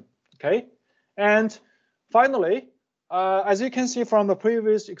system. Okay, and finally, as you can see from the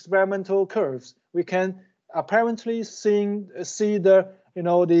previous experimental curves, we can apparently see the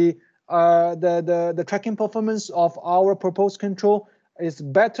the tracking performance of our proposed control is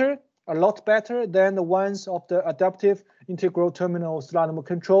better, a lot better than the ones of the adaptive integral terminal sliding mode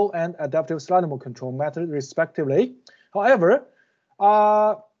control and adaptive sliding mode control method, respectively. However,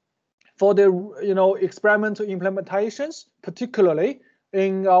 for the experimental implementations, particularly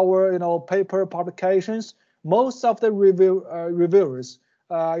in our paper publications, most of the reviewers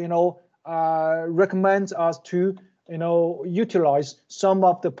recommend us to utilize some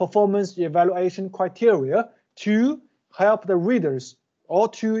of the performance evaluation criteria to help the readers or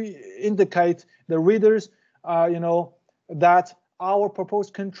to indicate the readers that our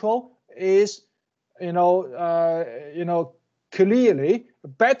proposed control is clearly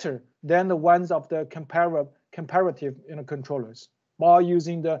better than the ones of the comparative controllers by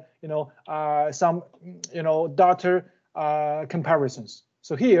using the some data comparisons.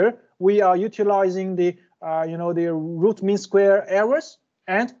 So here we are utilizing the the root mean square errors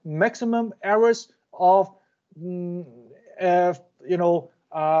and maximum errors of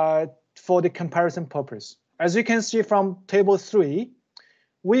for the comparison purpose. As you can see from table 3,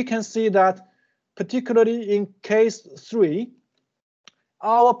 we can see that particularly in case 3,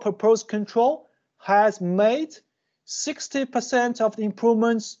 our proposed control has made 60% of the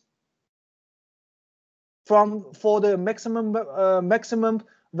improvements for the maximum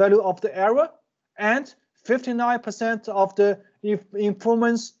value of the error, and 59% of the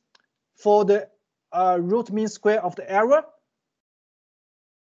improvements for the root mean square of the error,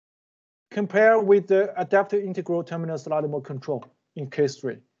 compared with the adaptive integral terminal sliding mode control in case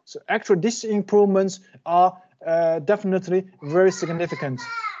 3. So actually, these improvements are definitely very significant.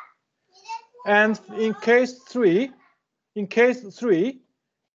 And in case 3,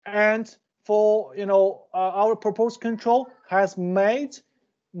 and for our proposed control has made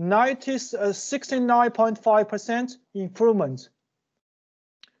 69.5% improvement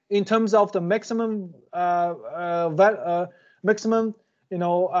in terms of the maximum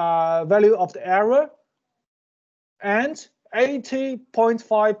value of the error, and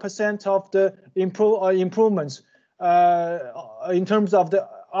 80.5% of the improvements in terms of the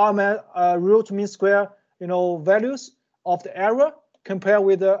root mean square values of the error compared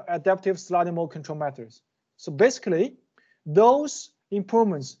with the adaptive sliding mode control methods. So basically, those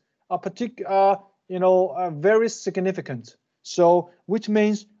improvements particular, very significant. So, which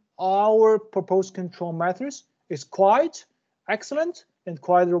means our proposed control methods is quite excellent and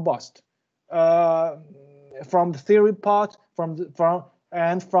quite robust. From the theory part, from the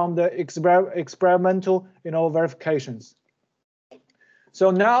experimental, verifications.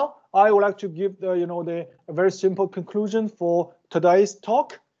 So now I would like to give the a very simple conclusion for today's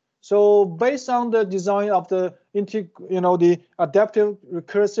talk. So based on the design of the the adaptive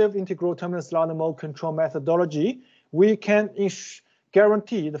recursive integral terminal sliding mode control methodology, we can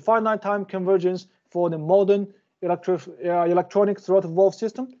guarantee the finite time convergence for the modern electronic throttle valve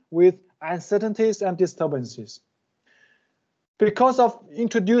system with uncertainties and disturbances. Because of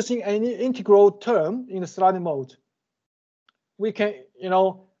introducing an integral term in the sliding mode, we can,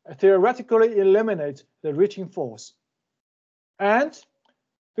 theoretically eliminate the reaching force. And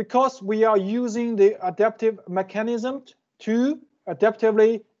because we are using the adaptive mechanism to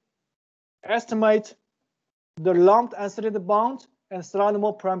adaptively estimate the lumped uncertainty bound and sliding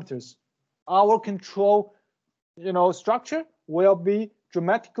mode parameters, our control, structure will be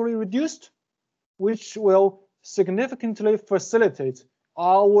dramatically reduced, which will significantly facilitate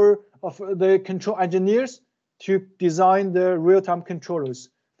the control engineers to design the real-time controllers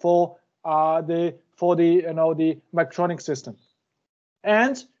for the mechatronic system.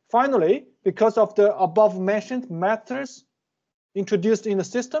 And finally, because of the above-mentioned methods introduced in the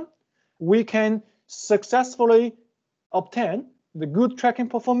system, we can successfully obtain the good tracking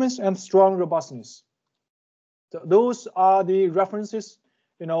performance and strong robustness. So those are the references,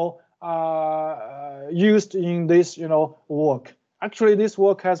 used in this, work. Actually, this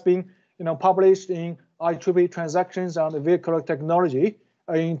work has been, published in IEEE Transactions on the Vehicular Technology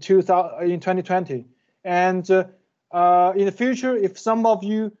in 2020. And in the future, if some of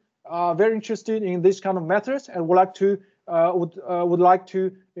you are very interested in this kind of methods and would like to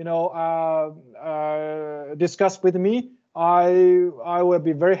discuss with me, I will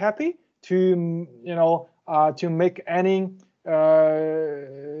be very happy to to make any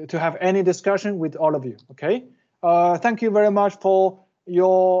to have any discussion with all of you. Okay. Thank you very much for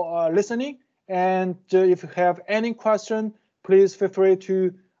your listening. And if you have any question, please feel free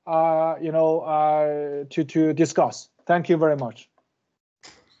to to discuss. Thank you very much.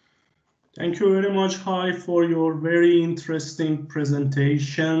 Thank you very much, Hai, for your very interesting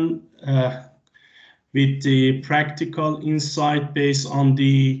presentation with the practical insight based on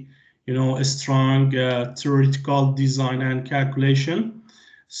the a strong theoretical design and calculation.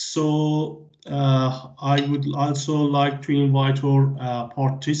 So I would also like to invite our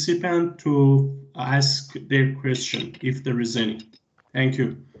participant to ask their question if there is any. Thank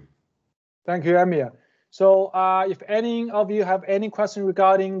you. Thank you, Amir. So if any of you have any question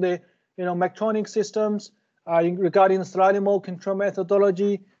regarding the mechatronic systems, regarding the sliding mode control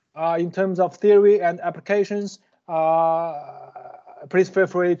methodology, in terms of theory and applications, please feel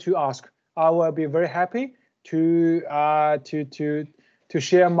free to ask. I will be very happy to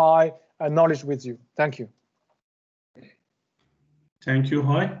share my knowledge with you. Thank you. Thank you,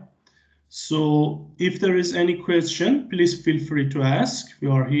 Hai. So if there is any question, please feel free to ask. We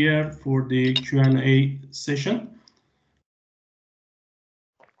are here for the Q&A session.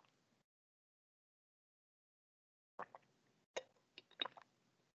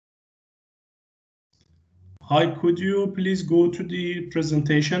 Hi, could you please go to the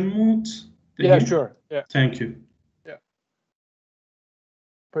presentation mode? Yeah, sure. Yeah. Thank you. Yeah.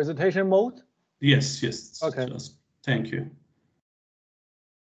 Presentation mode? Yes, yes. Okay. Thank you.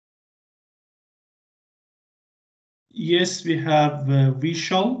 Yes, we have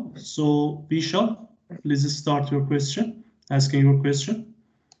Vishal. So Vishal, please start your question, asking your question.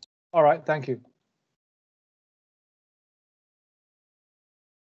 All right, thank you.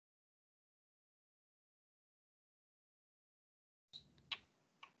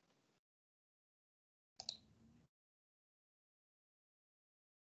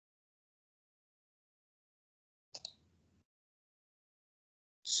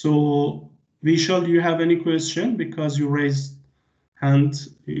 So Vishal, do you have any question? Because you raised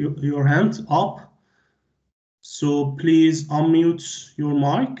your hand up. So please unmute your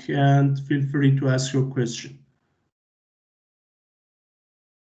mic and feel free to ask your question.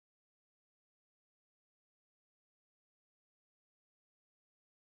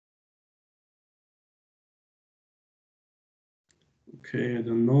 Okay, I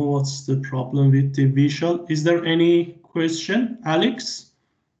don't know what's the problem with the Vishal. Is there any question, Alex?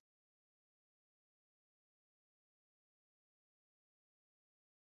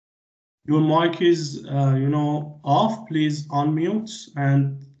 Your mic is, off. Please unmute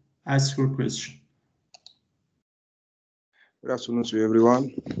and ask your question. Good afternoon to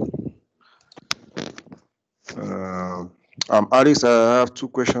everyone. Alex, I have two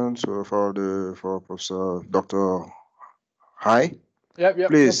questions for Professor Dr. Hai. Yep,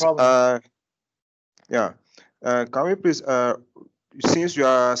 please, no problem. Can we please, since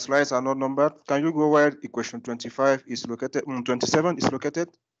your slides are not numbered, can you go where equation 25 is located? 27 is located?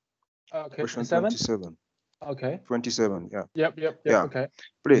 Okay, Question 27. 27. Okay. 27, yeah. Yep, yeah. okay.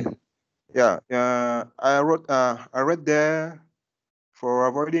 Please, I read there for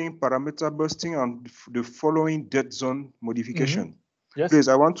avoiding parameter bursting and the following dead zone modification. Yes. Please,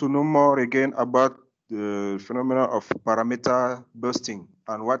 I want to know more again about the phenomena of parameter bursting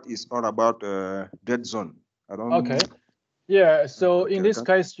and what is all about dead zone. I don't. Okay. Yeah. So okay, in this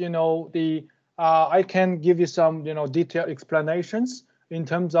case, I can give you some detailed explanations in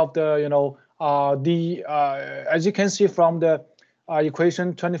terms of the as you can see from the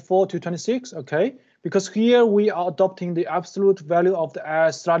equation 24 to 26. Okay. Because here we are adopting the absolute value of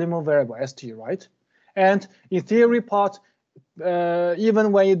the starting variable st, right? And in theory part,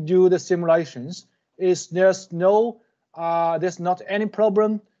 even when you do the simulations, there's not any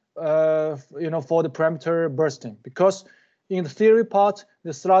problem for the parameter bursting, because in the theory part,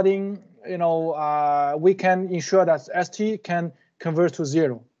 the sliding, we can ensure that st can convert to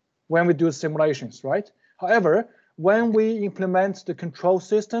 0 when we do simulations, right? However, when we implement the control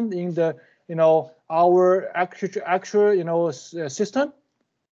system in the our actual system,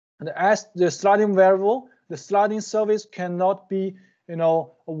 and as the sliding variable, the sliding surface cannot be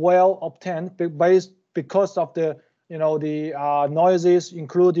well obtained because of the noises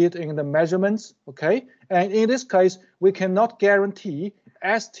included in the measurements. Okay, and in this case, we cannot guarantee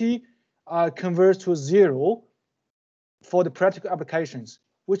st converts to 0 for the practical applications,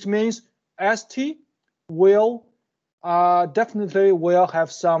 which means st will definitely will have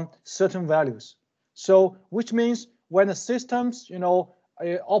some certain values. So which means when the systems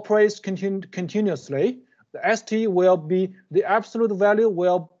operates continuously, the st will be, the absolute value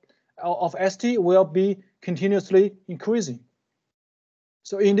of st will be continuously increasing.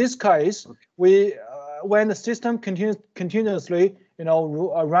 So in this case, we when the system continuously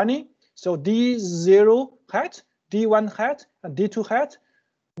running, so d0 hat, d1 hat, and d2 hat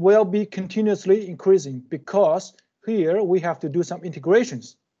will be continuously increasing, because here we have to do some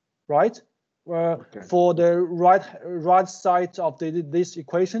integrations, right? For the right side of this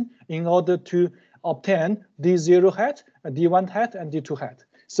equation in order to obtain d0 hat, d1 hat, and d2 hat.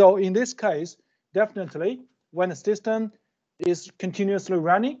 So in this case, definitely when the system is continuously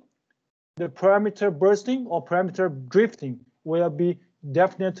running, the parameter bursting or parameter drifting will be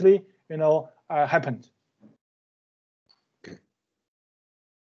definitely happened. Okay.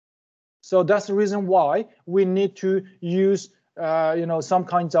 So that's the reason why we need to use some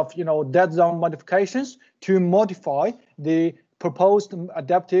kinds of dead zone modifications to modify the proposed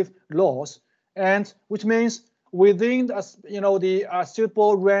adaptive laws, and which means within the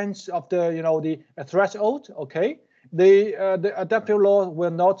suitable range of the threshold. Okay, the adaptive law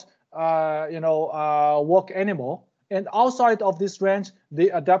will not work anymore, and outside of this range, the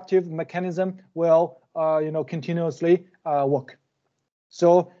adaptive mechanism will continuously work.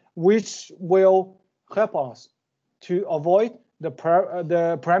 So which will help us to avoid the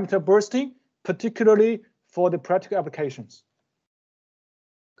parameter bursting, particularly for the practical applications.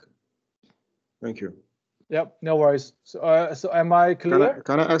 Thank you. Yep, no worries. So am I clear?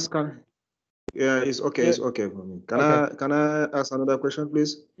 Can I ask? Yeah, it's okay. Yeah. It's okay for me. Can I ask another question,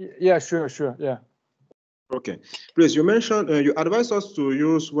 please? Yeah, sure. Yeah. Okay. Please, you mentioned you advise us to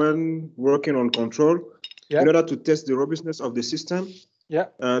use when working on control in order to test the robustness of the system. Yeah.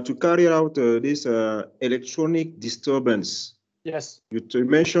 To carry out this electronic disturbance. Yes. You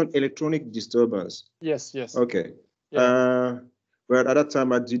mentioned electronic disturbance. Yes. Okay. Yeah. Well, at that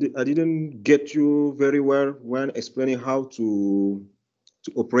time, I didn't get you very well when explaining how to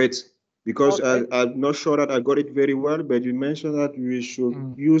operate, because I'm not sure that I got it very well, but you mentioned that we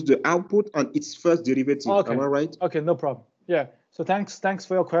should use the output and its first derivative. Okay. Am I right? Okay, no problem. Yeah. So thanks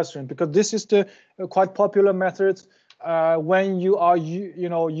for your question, because this is the quite popular method when you are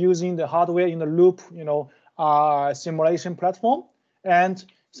using the hardware in the loop simulation platform, and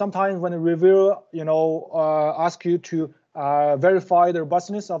sometimes when the reviewer ask you to verify the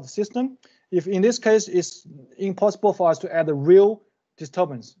robustness of the system, if in this case it's impossible for us to add a real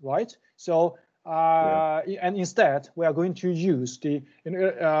disturbance, right? So and instead we are going to use the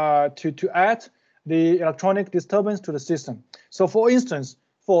to add the electronic disturbance to the system. So for instance,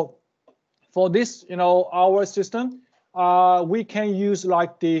 for this our system, we can use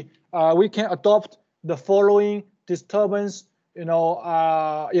like we can adopt the following disturbance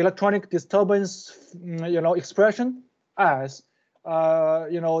electronic disturbance expression as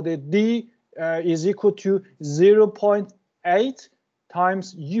the is equal to 0.8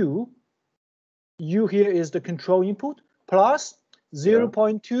 times U. U here is the control input plus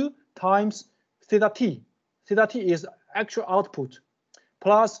 0.2 times theta t. Theta t is actual output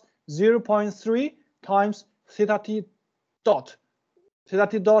plus 0.3 times theta t dot. Theta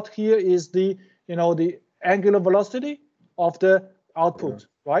t dot here is the the angular velocity of the output,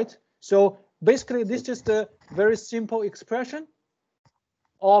 right? So basically, this is the very simple expression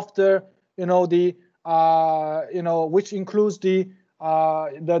of the which includes the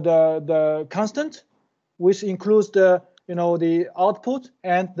constant, which includes the the output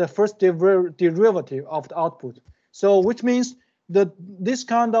and the first derivative of the output. So which means that this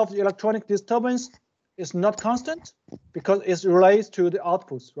kind of electronic disturbance is not constant because it relates to the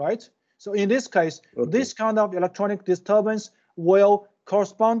outputs, right? So in this case, this kind of electronic disturbance will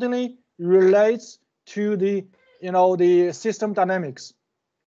correspondingly relates to the the system dynamics.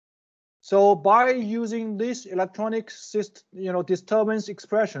 So by using this electronic disturbance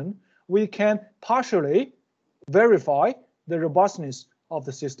expression, we can partially verify the robustness of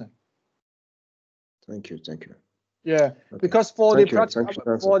the system. Thank you. Yeah, because for the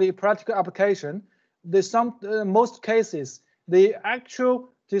practical application, most cases the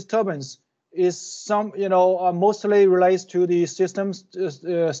actual disturbance is mostly relates to the system's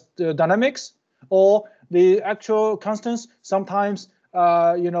dynamics, or the actual constants sometimes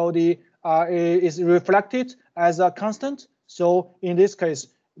is reflected as a constant. So in this case,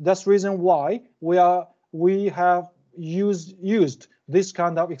 that's reason why we have used this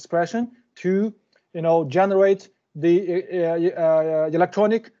kind of expression to generate the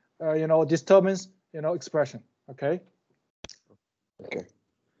electronic disturbance expression. Okay.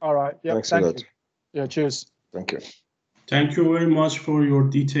 All right. Yeah. Thank you. Yeah. Cheers. Thank you. Thank you very much for your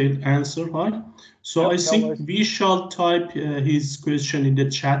detailed answer, Hi. So I think we shall type his question in the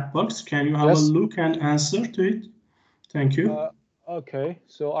chat box. Can you have a look and answer to it? Thank you. Okay.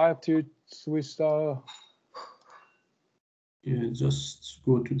 So I have to switch the. Yeah, just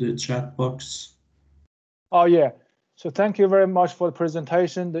go to the chat box. Oh yeah. So thank you very much for the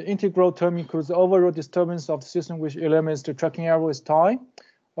presentation. The integral term includes the overall disturbance of the system, which eliminates the tracking error with time.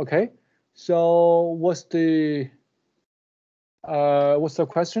 Okay. So what's the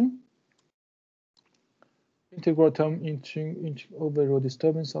question? Integral term into overall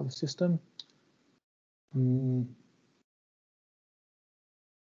disturbance of the system.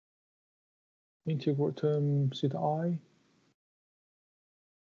 Integral term theta I.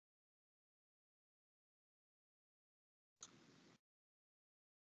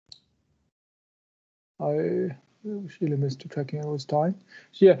 Which elements to tracking error with time.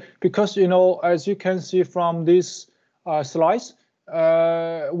 So yeah, because as you can see from this slides,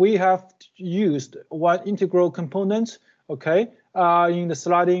 we have used one integral component, okay, in the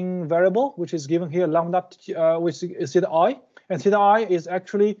sliding variable, which is given here lambda, which is theta I, and theta I is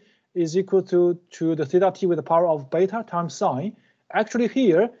actually equal to the theta t with the power of beta times sine. Actually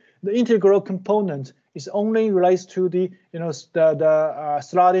here, the integral component is only relates to the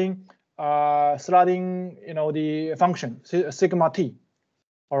sliding the function sigma t.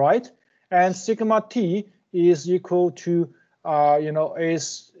 All right, and sigma t is equal to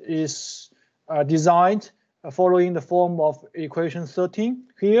is designed following the form of equation 13.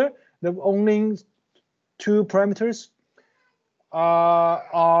 Here the only two parameters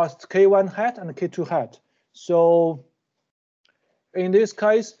are k1 hat and k2 hat. So in this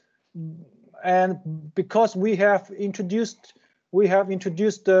case, and because we have introduced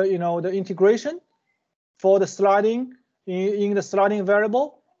the integration for the sliding in the sliding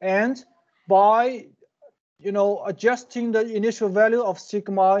variable, and by adjusting the initial value of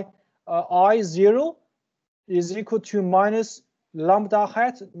sigma I0 is equal to minus lambda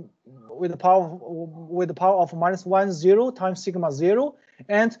hat with the power of minus 10 times sigma 0,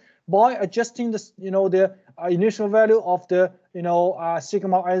 and by adjusting the the initial value of the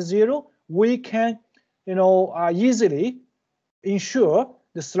sigma I0, we can easily ensure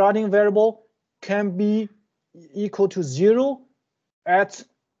the sliding variable can be equal to 0 at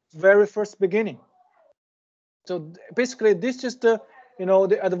very first beginning. So basically, this is the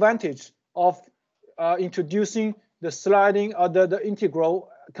the advantage of introducing the sliding or the integral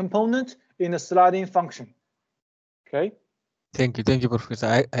component in the sliding function. Okay. Thank you,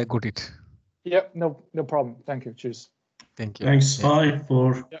 Professor. I got it. Yeah, no problem. Thank you. Cheers. Thank you. Thanks, Hi,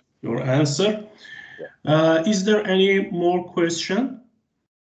 for your answer. Is there any more question?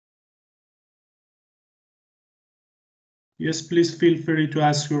 Yes, please feel free to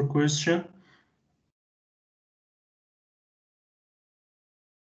ask your question.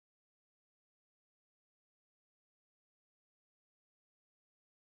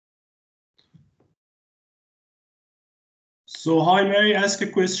 So hi, may I ask a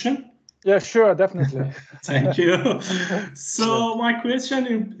question? Yeah, sure, definitely. Thank you. So my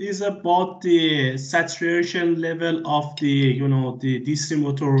question is about the saturation level of the, the DC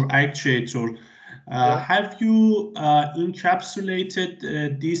motor actuator. Have you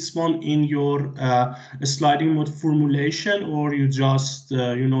encapsulated this one in your sliding mode formulation, or you just,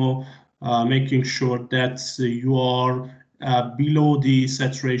 making sure that you are below the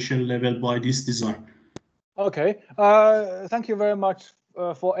saturation level by this design? Okay, thank you very much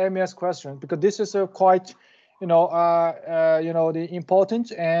for Amy's question, because this is a quite, the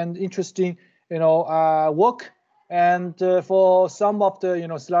important and interesting, work. And for some of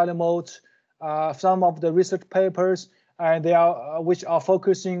the, sliding modes, some of the research papers, and they are which are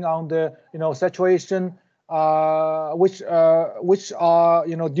focusing on the, saturation, which are,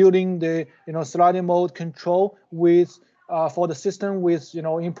 during the, sliding mode control with for the system with,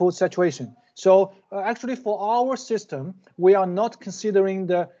 input saturation. So actually, for our system, we are not considering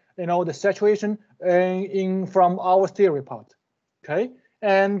the, the saturation from our theory part. Okay,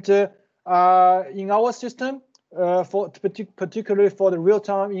 and in our system, particularly for the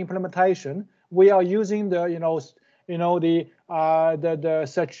real-time implementation, we are using the, the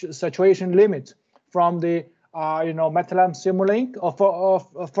saturation limit from the, MATLAB Simulink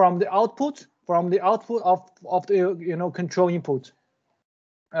from the output of the, control input.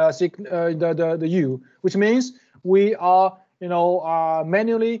 The U, which means we are,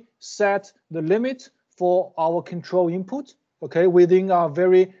 manually set the limit for our control input, okay, within a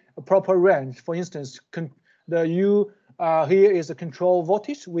very proper range. For instance, the U here is a control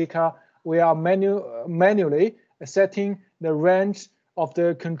voltage. We are manually setting the range of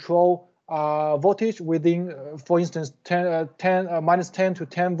the control voltage within, for instance, minus 10 to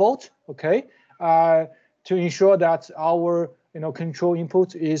 10 volts, okay, to ensure that our control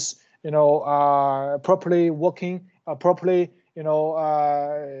input is properly working,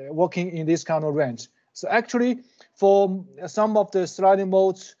 working in this kind of range. So actually, for some of the sliding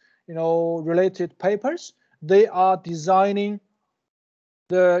modes, related papers, they are designing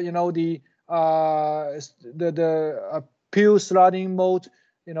the the pure sliding mode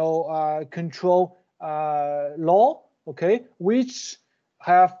control law, okay, which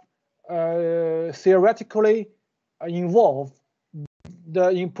have theoretically involve the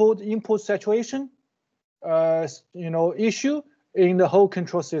input saturation issue in the whole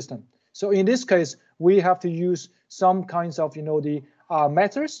control system. So in this case, we have to use some kinds of the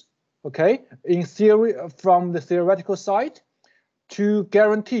methods, okay, in theory from the theoretical side to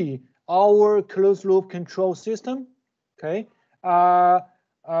guarantee our closed loop control system, okay,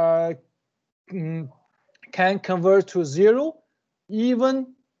 can convert to zero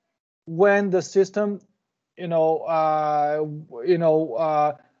even when the system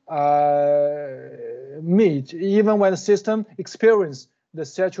meet, even when the system experience the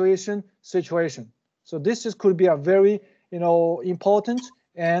saturation situation. So this could be a very important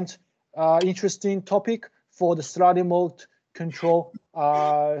and interesting topic for the sliding mode control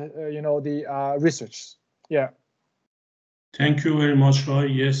the research. Yeah. Thank you very much, Roy.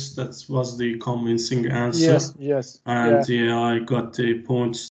 Yes, that was the convincing answer. Yes. And yeah, I got the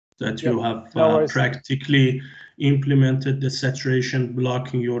points that you have practically implemented the saturation,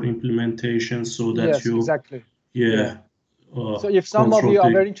 blocking your implementation so that you exactly. So if some of you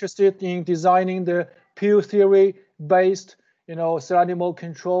are very interested in designing the pure theory based sliding mode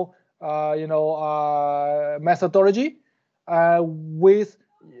control methodology with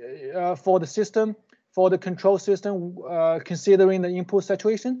for the system, for the control system, considering the input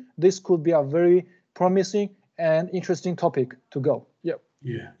saturation, this could be a very promising and interesting topic to go.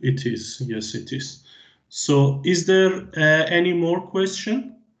 Yeah, it is. Yes, it is. So is there any more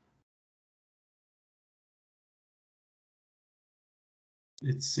question?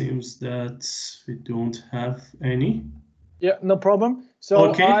 It seems that we don't have any. Yeah, no problem.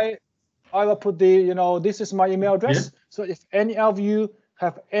 So okay. I will put the, this is my email address. Yeah. So if any of you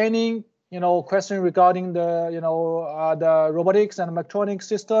have any, question regarding the, the robotics and electronic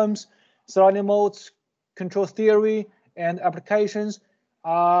systems, sliding modes, control theory, and applications,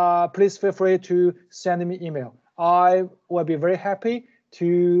 please feel free to send me email. I will be very happy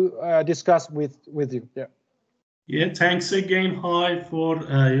to discuss with you. Yeah. Yeah. Thanks again, Hai, for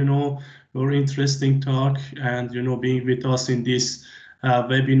your interesting talk and being with us in this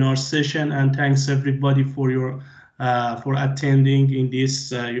webinar session. And thanks everybody for your for attending in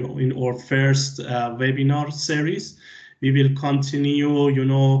this in our first webinar series. We will continue,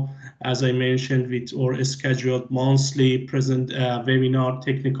 as I mentioned, with our scheduled monthly webinar,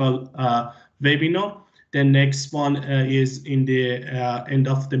 technical webinar. The next one is in the end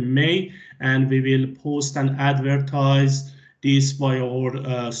of the May, and we will post and advertise this via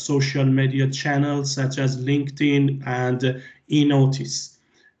our social media channels such as LinkedIn and eNotice.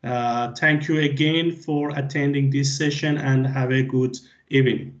 Thank you again for attending this session and have a good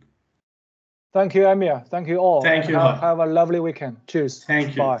evening. Thank you, Amir. Thank you all. Thank you. Have a lovely weekend. Cheers.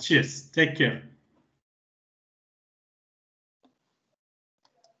 Thank you. Bye. Cheers. Take care.